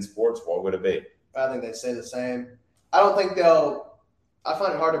with Zen Sports, what would it be? I think they'd say the same. I don't think I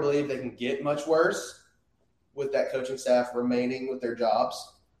find it hard to believe they can get much worse. with that coaching staff remaining with their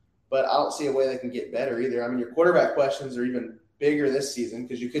jobs. But I don't see a way they can get better either. I mean, your quarterback questions are even bigger this season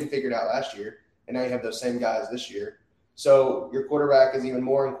because you couldn't figure it out last year, and now you have those same guys this year. So your quarterback is even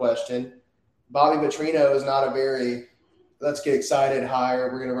more in question. Bobby Petrino is not a very let's get excited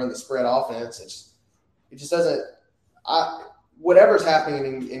hire. We're going to run the spread offense. It just doesn't. Whatever's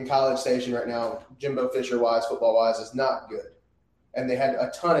happening in College Station right now, Jimbo Fisher wise, football wise, is not good. And they had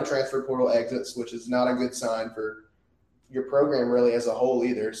a ton of transfer portal exits, which is not a good sign for your program really as a whole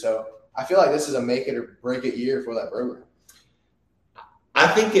either. So I feel like this is a make it or break it year for that program. I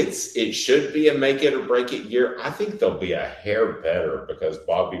think it should be a make it or break it year. I think they'll be a hair better because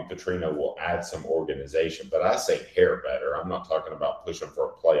Bobby Petrino will add some organization. But I say hair better. I'm not talking about pushing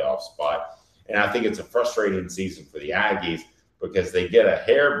for a playoff spot. And I think it's a frustrating season for the Aggies because they get a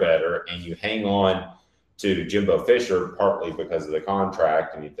hair better and you hang on to Jimbo Fisher partly because of the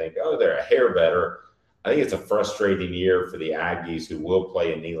contract and you think, oh, they're a hair better. I think it's a frustrating year for the Aggies who will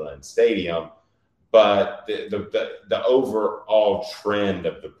play in Neyland Stadium. But the overall trend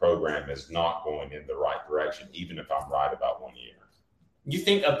of the program is not going in the right direction, even if I'm right about 1 year. You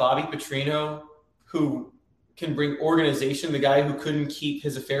think a Bobby Petrino who can bring organization, the guy who couldn't keep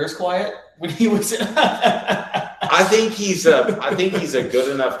his affairs quiet when he was I think he's a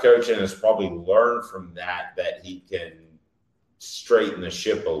good enough coach and has probably learned from that he can straighten the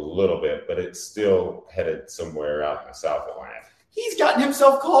ship a little bit, but it's still headed somewhere out in the South Atlantic. He's gotten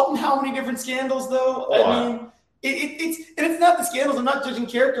himself caught in how many different scandals, though? Oh, I mean, it's not the scandals. I'm not judging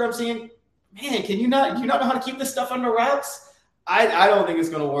character. I'm saying, man, do you not know how to keep this stuff under wraps? I don't think it's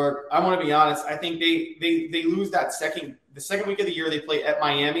going to work. I want to be honest. I think they lose the second week of the year. They play at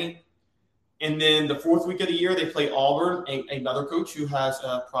Miami, and then the fourth week of the year they play Auburn, another coach who has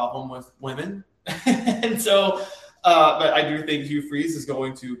a problem with women, and so. But I do think Hugh Freeze is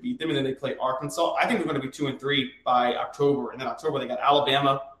going to beat them, and then they play Arkansas. I think they're going to be 2-3 by October, and then October they got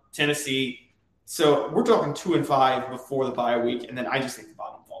Alabama, Tennessee. So we're talking 2-5 before the bye week, and then I just think the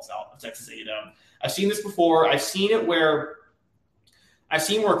bottom falls out of Texas A&M. I've seen this before. I've seen where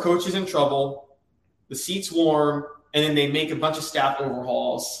coach is in trouble, the seat's warm, and then they make a bunch of staff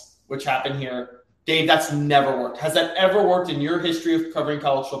overhauls, which happened here. Dave, that's never worked. Has that ever worked in your history of covering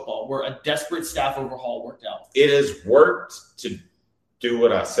college football where a desperate staff overhaul worked out? It has worked to do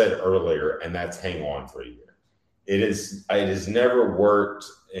what I said earlier, and that's hang on for a year. It has never worked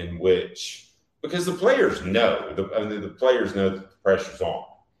in which – because the players know. The players know that the pressure's on.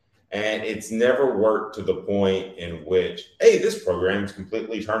 And it's never worked to the point in which, hey, this program's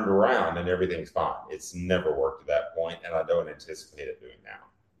completely turned around and everything's fine. It's never worked to that point, and I don't anticipate it doing now.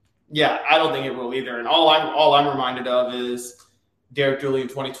 Yeah, I don't think it will either. And all I'm reminded of is Derek Dooley in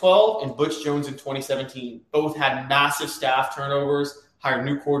 2012 and Butch Jones in 2017. Both had massive staff turnovers, hired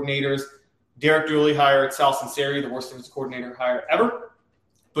new coordinators. Derek Dooley hired Sal Sinceri, the worst offensive coordinator hire ever.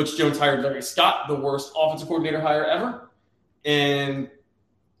 Butch Jones hired Larry Scott, the worst offensive coordinator hire ever. And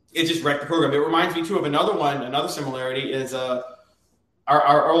it just wrecked the program. It reminds me, too, of another similarity is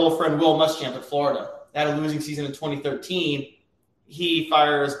our old friend Will Muschamp at Florida. They had a losing season in 2013. He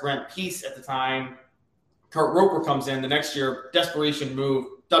fires Brent Peace at the time. Kurt Roper comes in the next year. Desperation move.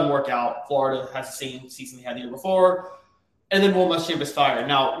 Doesn't work out. Florida has the same season they had the year before. And then Will Muschamp is fired.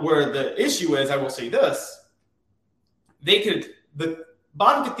 Now, where the issue is, I will say this. The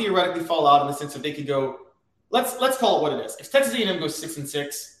bottom could theoretically fall out in the sense that they could go, let's call it what it is. If Texas A&M goes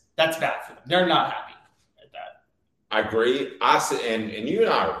 6-6, that's bad for them. They're not happy at that. I agree. And you and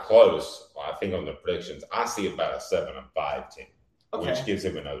I are close, I think, on the predictions. I see about a 7-5 team. Okay. Which gives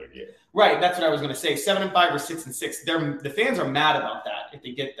him another year. Right, that's what I was going to say. 7-5 or 6-6. The fans are mad about that if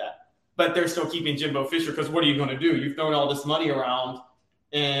they get that. But they're still keeping Jimbo Fisher because what are you going to do? You've thrown all this money around,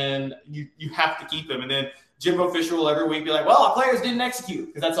 and you have to keep him. And then Jimbo Fisher will every week be like, well, our players didn't execute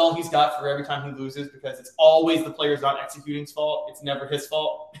because that's all he's got for every time he loses because it's always the players not executing's fault. It's never his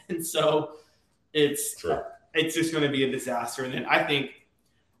fault. And so it's just going to be a disaster. And then I think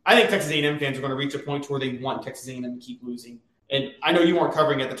Texas A&M fans are going to reach a point where they want Texas A&M to keep losing. And I know you weren't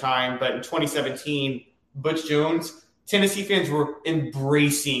covering at the time, but in 2017, Butch Jones, Tennessee fans were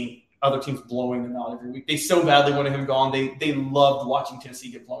embracing other teams blowing them out every week. They so badly wanted him gone. They loved watching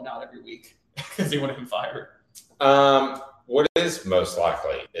Tennessee get blown out every week because they wanted him fired. What is most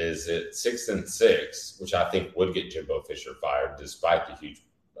likely? Is it 6-6, which I think would get Jimbo Fisher fired despite the huge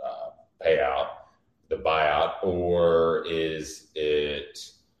payout, the buyout, or is it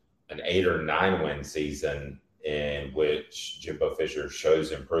an 8 or 9 win season in which Jimbo Fisher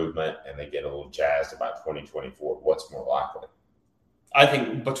shows improvement and they get a little jazzed about 2024? What's more likely? I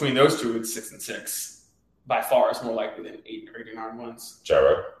think between those two, it's 6-6. By far, it's more likely than 8 or 9 wins.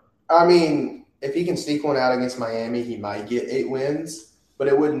 Jero? I mean, if he can sneak one out against Miami, he might get 8 wins, but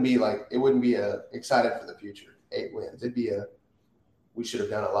it wouldn't be excited for the future. 8 wins. It'd be we should have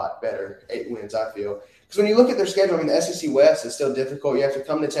done a lot better. 8 wins, I feel. Because when you look at their schedule, I mean, the SEC West is still difficult. You have to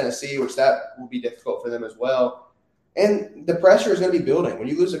come to Tennessee, which that will be difficult for them as well. And the pressure is going to be building. When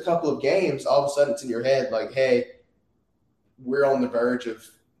you lose a couple of games, all of a sudden it's in your head like, hey, we're on the verge of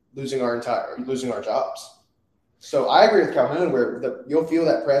losing our jobs. So I agree with Calhoun where you'll feel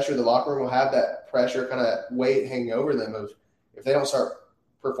that pressure. The locker room will have that pressure, kind of that weight hanging over them of if they don't start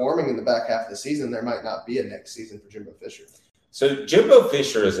performing in the back half of the season, there might not be a next season for Jimbo Fisher. So Jimbo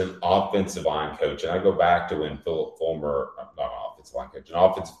Fisher is an offensive line coach, and I go back to when Philip Fulmer, not an offensive line coach, an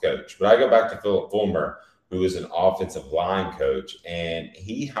offensive coach, but I go back to Philip Fulmer, who was an offensive line coach, and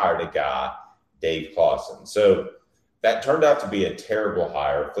he hired a guy, Dave Clawson. So that turned out to be a terrible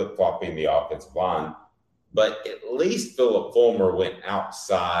hire, flip-flopping the offensive line, but at least Philip Fulmer went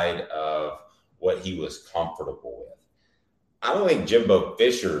outside of what he was comfortable with. I don't think Jimbo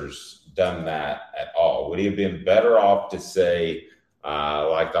Fisher's done that at all. Would he have been better off to say,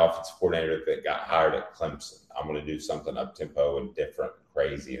 like the offensive coordinator that got hired at Clemson, I'm going to do something up-tempo and different and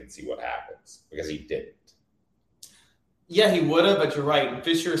crazy and see what happens? Because he didn't. Yeah, he would have, but you're right.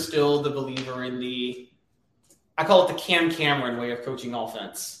 Fisher is still the believer in I call it the Cam Cameron way of coaching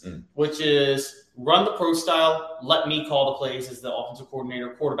offense, which is run the pro style, let me call the plays as the offensive coordinator.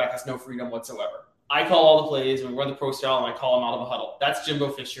 Quarterback has no freedom whatsoever. I call all the plays and we run the pro style and I call them out of a huddle. That's Jimbo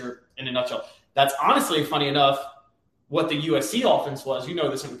Fisher in a nutshell. That's honestly, funny enough, what the USC offense was. You know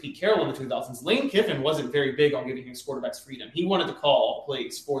this under Pete Carroll in the 2000s. Lane Kiffin wasn't very big on giving his quarterbacks freedom. He wanted to call all the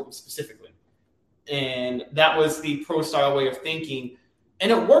plays for them specifically. And that was the pro style way of thinking.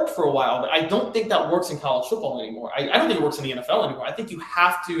 And it worked for a while, but I don't think that works in college football anymore. I don't think it works in the NFL anymore. I think you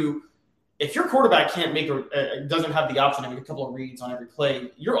have to, if your quarterback can't make doesn't have the option to make a couple of reads on every play,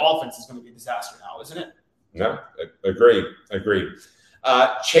 your offense is going to be a disaster now, isn't it? No, agreed.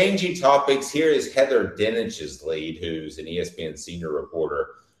 Changing topics, here is Heather Dinich's lead, who's an ESPN senior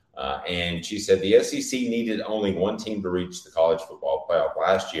reporter. And she said the SEC needed only one team to reach the college football playoff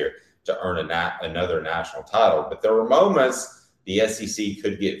last year to earn another national title. But there were moments the SEC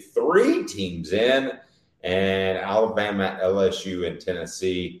could get 3 teams in, and Alabama, LSU, and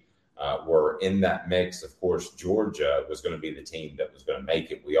Tennessee were in that mix. Of course, Georgia was going to be the team that was going to make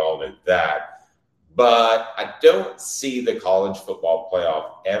it. We all knew that. But I don't see the college football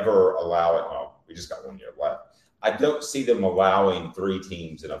playoff ever allowing – well, we just got 1 year left. I don't see them allowing 3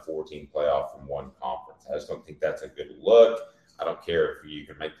 teams in a 4-team playoff from one conference. I just don't think that's a good look. I don't care if you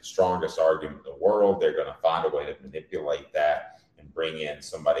can make the strongest argument in the world. They're going to find a way to manipulate that and bring in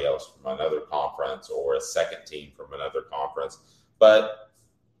somebody else from another conference or a second team from another conference. But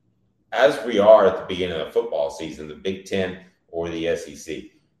as we are at the beginning of the football season, the Big Ten or the SEC,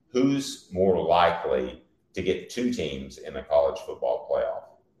 who's more likely to get 2 teams in the college football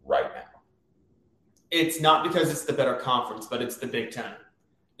playoff right now? It's not because it's the better conference, but it's the Big Ten.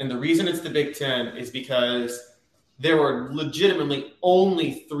 And the reason it's the Big Ten is because there were legitimately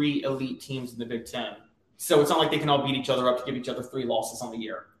only 3 elite teams in the Big Ten. So it's not like they can all beat each other up to give each other 3 losses on the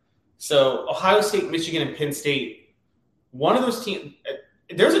year. So Ohio State, Michigan, and Penn State, one of those teams,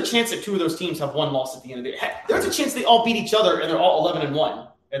 there's a chance that 2 of those teams have 1 loss at the end of the year. Heck, there's a chance they all beat each other and they're all 11-1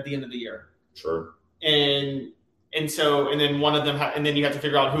 at the end of the year. Sure. And then one of them, and then you have to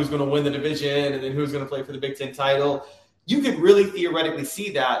figure out who's going to win the division and then who's going to play for the Big Ten title. You could really theoretically see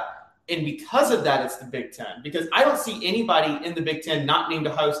that. And because of that, it's the Big Ten. Because I don't see anybody in the Big Ten not named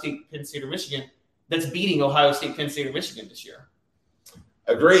Ohio State, Penn State, or Michigan that's beating Ohio State, Penn State, or Michigan this year.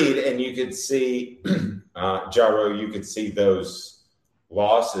 Agreed. And you could see, Jaro, you could see those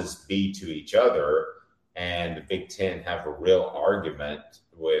losses be to each other, and the Big Ten have a real argument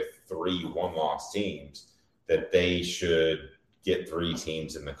with 3 one-loss teams that they should get 3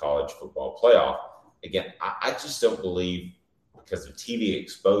 teams in the college football playoff. Again, I just don't believe, because of TV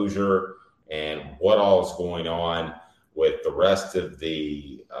exposure and what all is going on with the rest of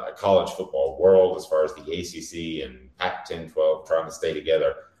the college football world as far as the ACC and Pac-10-12 trying to stay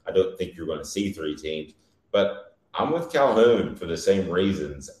together, I don't think you're going to see 3 teams. But I'm with Calhoun for the same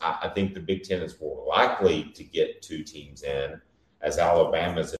reasons. I think the Big Ten is more likely to get 2 teams in, as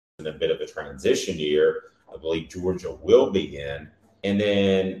Alabama's in a bit of a transition year. I believe Georgia will be in. And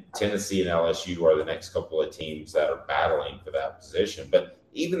then Tennessee and LSU are the next couple of teams that are battling for that position. But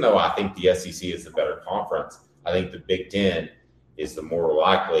even though I think the SEC is the better conference, I think the Big Ten is the more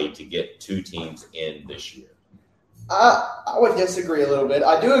likely to get 2 teams in this year. I would disagree a little bit.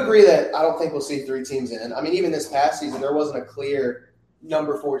 I do agree that I don't think we'll see 3 teams in. I mean, even this past season, there wasn't a clear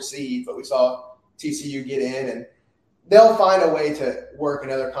number 4 seed, but we saw TCU get in. And they'll find a way to work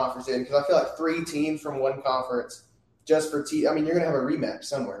another conference in, because I feel like 3 teams from one conference just for I mean, you're going to have a rematch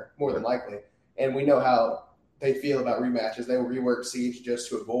somewhere, more than likely. And we know how they feel about rematches. They will rework seeds just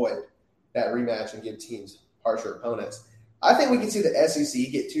to avoid that rematch and give teams harsher opponents. I think we can see the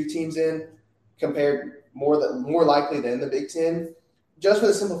SEC get 2 teams in compared more likely than the Big Ten, just for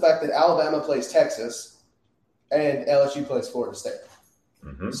the simple fact that Alabama plays Texas and LSU plays Florida State.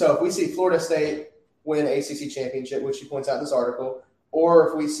 Mm-hmm. So if we see Florida State win ACC championship, which she points out in this article, or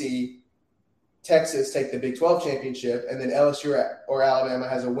if we see Texas take the Big 12 championship and then LSU or Alabama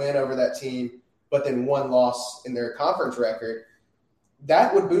has a win over that team, but then 1 loss in their conference record,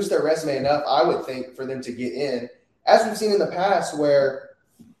 that would boost their resume enough, I would think, for them to get in. As we've seen in the past, where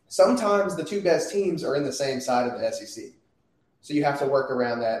sometimes the 2 best teams are in the same side of the SEC. So you have to work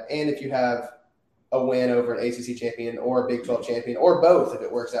around that. And if you have a win over an ACC champion or a Big 12 champion, or both, if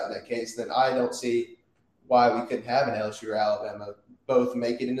it works out in that case, then I don't see why we couldn't have an LSU or Alabama both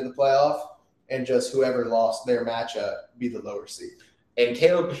make it into the playoff and just whoever lost their matchup be the lower seed. And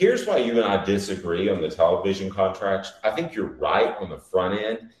Caleb, here's why you and I disagree on the television contracts. I think you're right on the front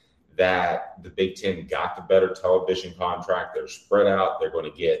end that the Big Ten got the better television contract. They're spread out. They're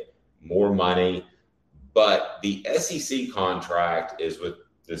going to get more money. But the SEC contract is with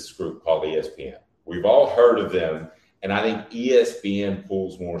this group called ESPN. We've all heard of them, and I think ESPN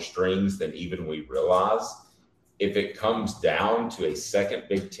pulls more strings than even we realize. If it comes down to a second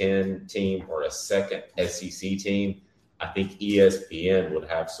Big Ten team or a second SEC team, I think ESPN would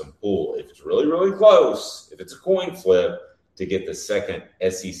have some pull. If it's really, really close, if it's a coin flip, to get the second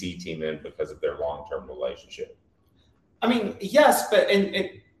SEC team in because of their long-term relationship. I mean, yes,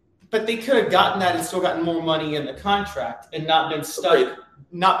 but they could have gotten that and still gotten more money in the contract and not been stuck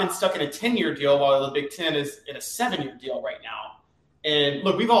in a 10-year deal while the Big Ten is in a 7-year deal right now. And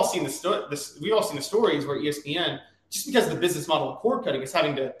look, we've all seen the stories where ESPN, just because of the business model of cord cutting, is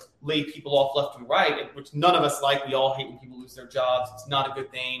having to lay people off left and right, which none of us like. We all hate when people lose their jobs. It's not a good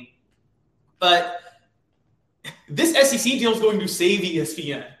thing. But this SEC deal is going to save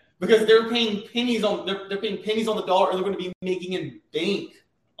ESPN because they're paying pennies on the dollar, or they're going to be making in bank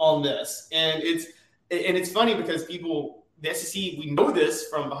on this. And it's funny because the SEC, we know this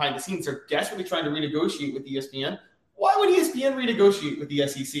from behind the scenes, are desperately trying to renegotiate with ESPN. Why would ESPN renegotiate with the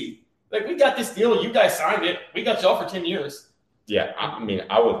SEC? Like, we got this deal, you guys signed it, we got y'all for 10 years. Yeah, I mean,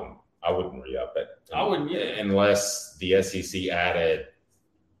 I wouldn't re-up it. I wouldn't, unless the SEC added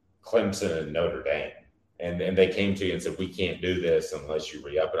Clemson and Notre Dame. And they came to you and said, we can't do this unless you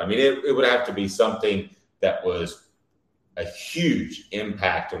re-up it. I mean, it would have to be something that was a huge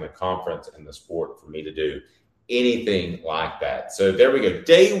impact on the conference and the sport for me to do anything like that. So there we go.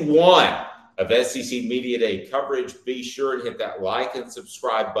 Day 1 of SEC Media Day coverage. Be sure and hit that like and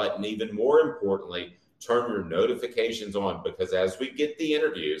subscribe button. Even more importantly, turn your notifications on, because as we get the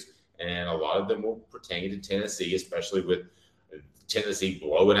interviews, and a lot of them will pertain to Tennessee, especially with Tennessee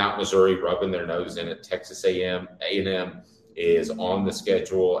blowing out Missouri, rubbing their nose in it. Texas A&M is on the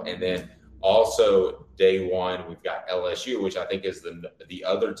schedule. And then also day 1, we've got LSU, which I think is the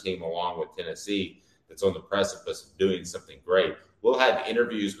other team along with Tennessee that's on the precipice of doing something great. We'll have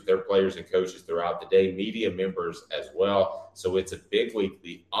interviews with their players and coaches throughout the day, media members as well. So it's a big week,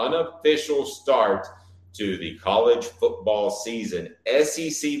 the unofficial start to the college football season.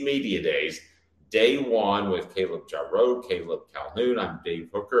 SEC Media Days, day 1 with Caleb Jarreau, Caleb Calhoun. I'm Dave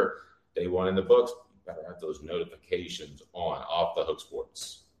Hooker. Day 1 in the books. You better have those notifications on. Off the Hook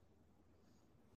Sports.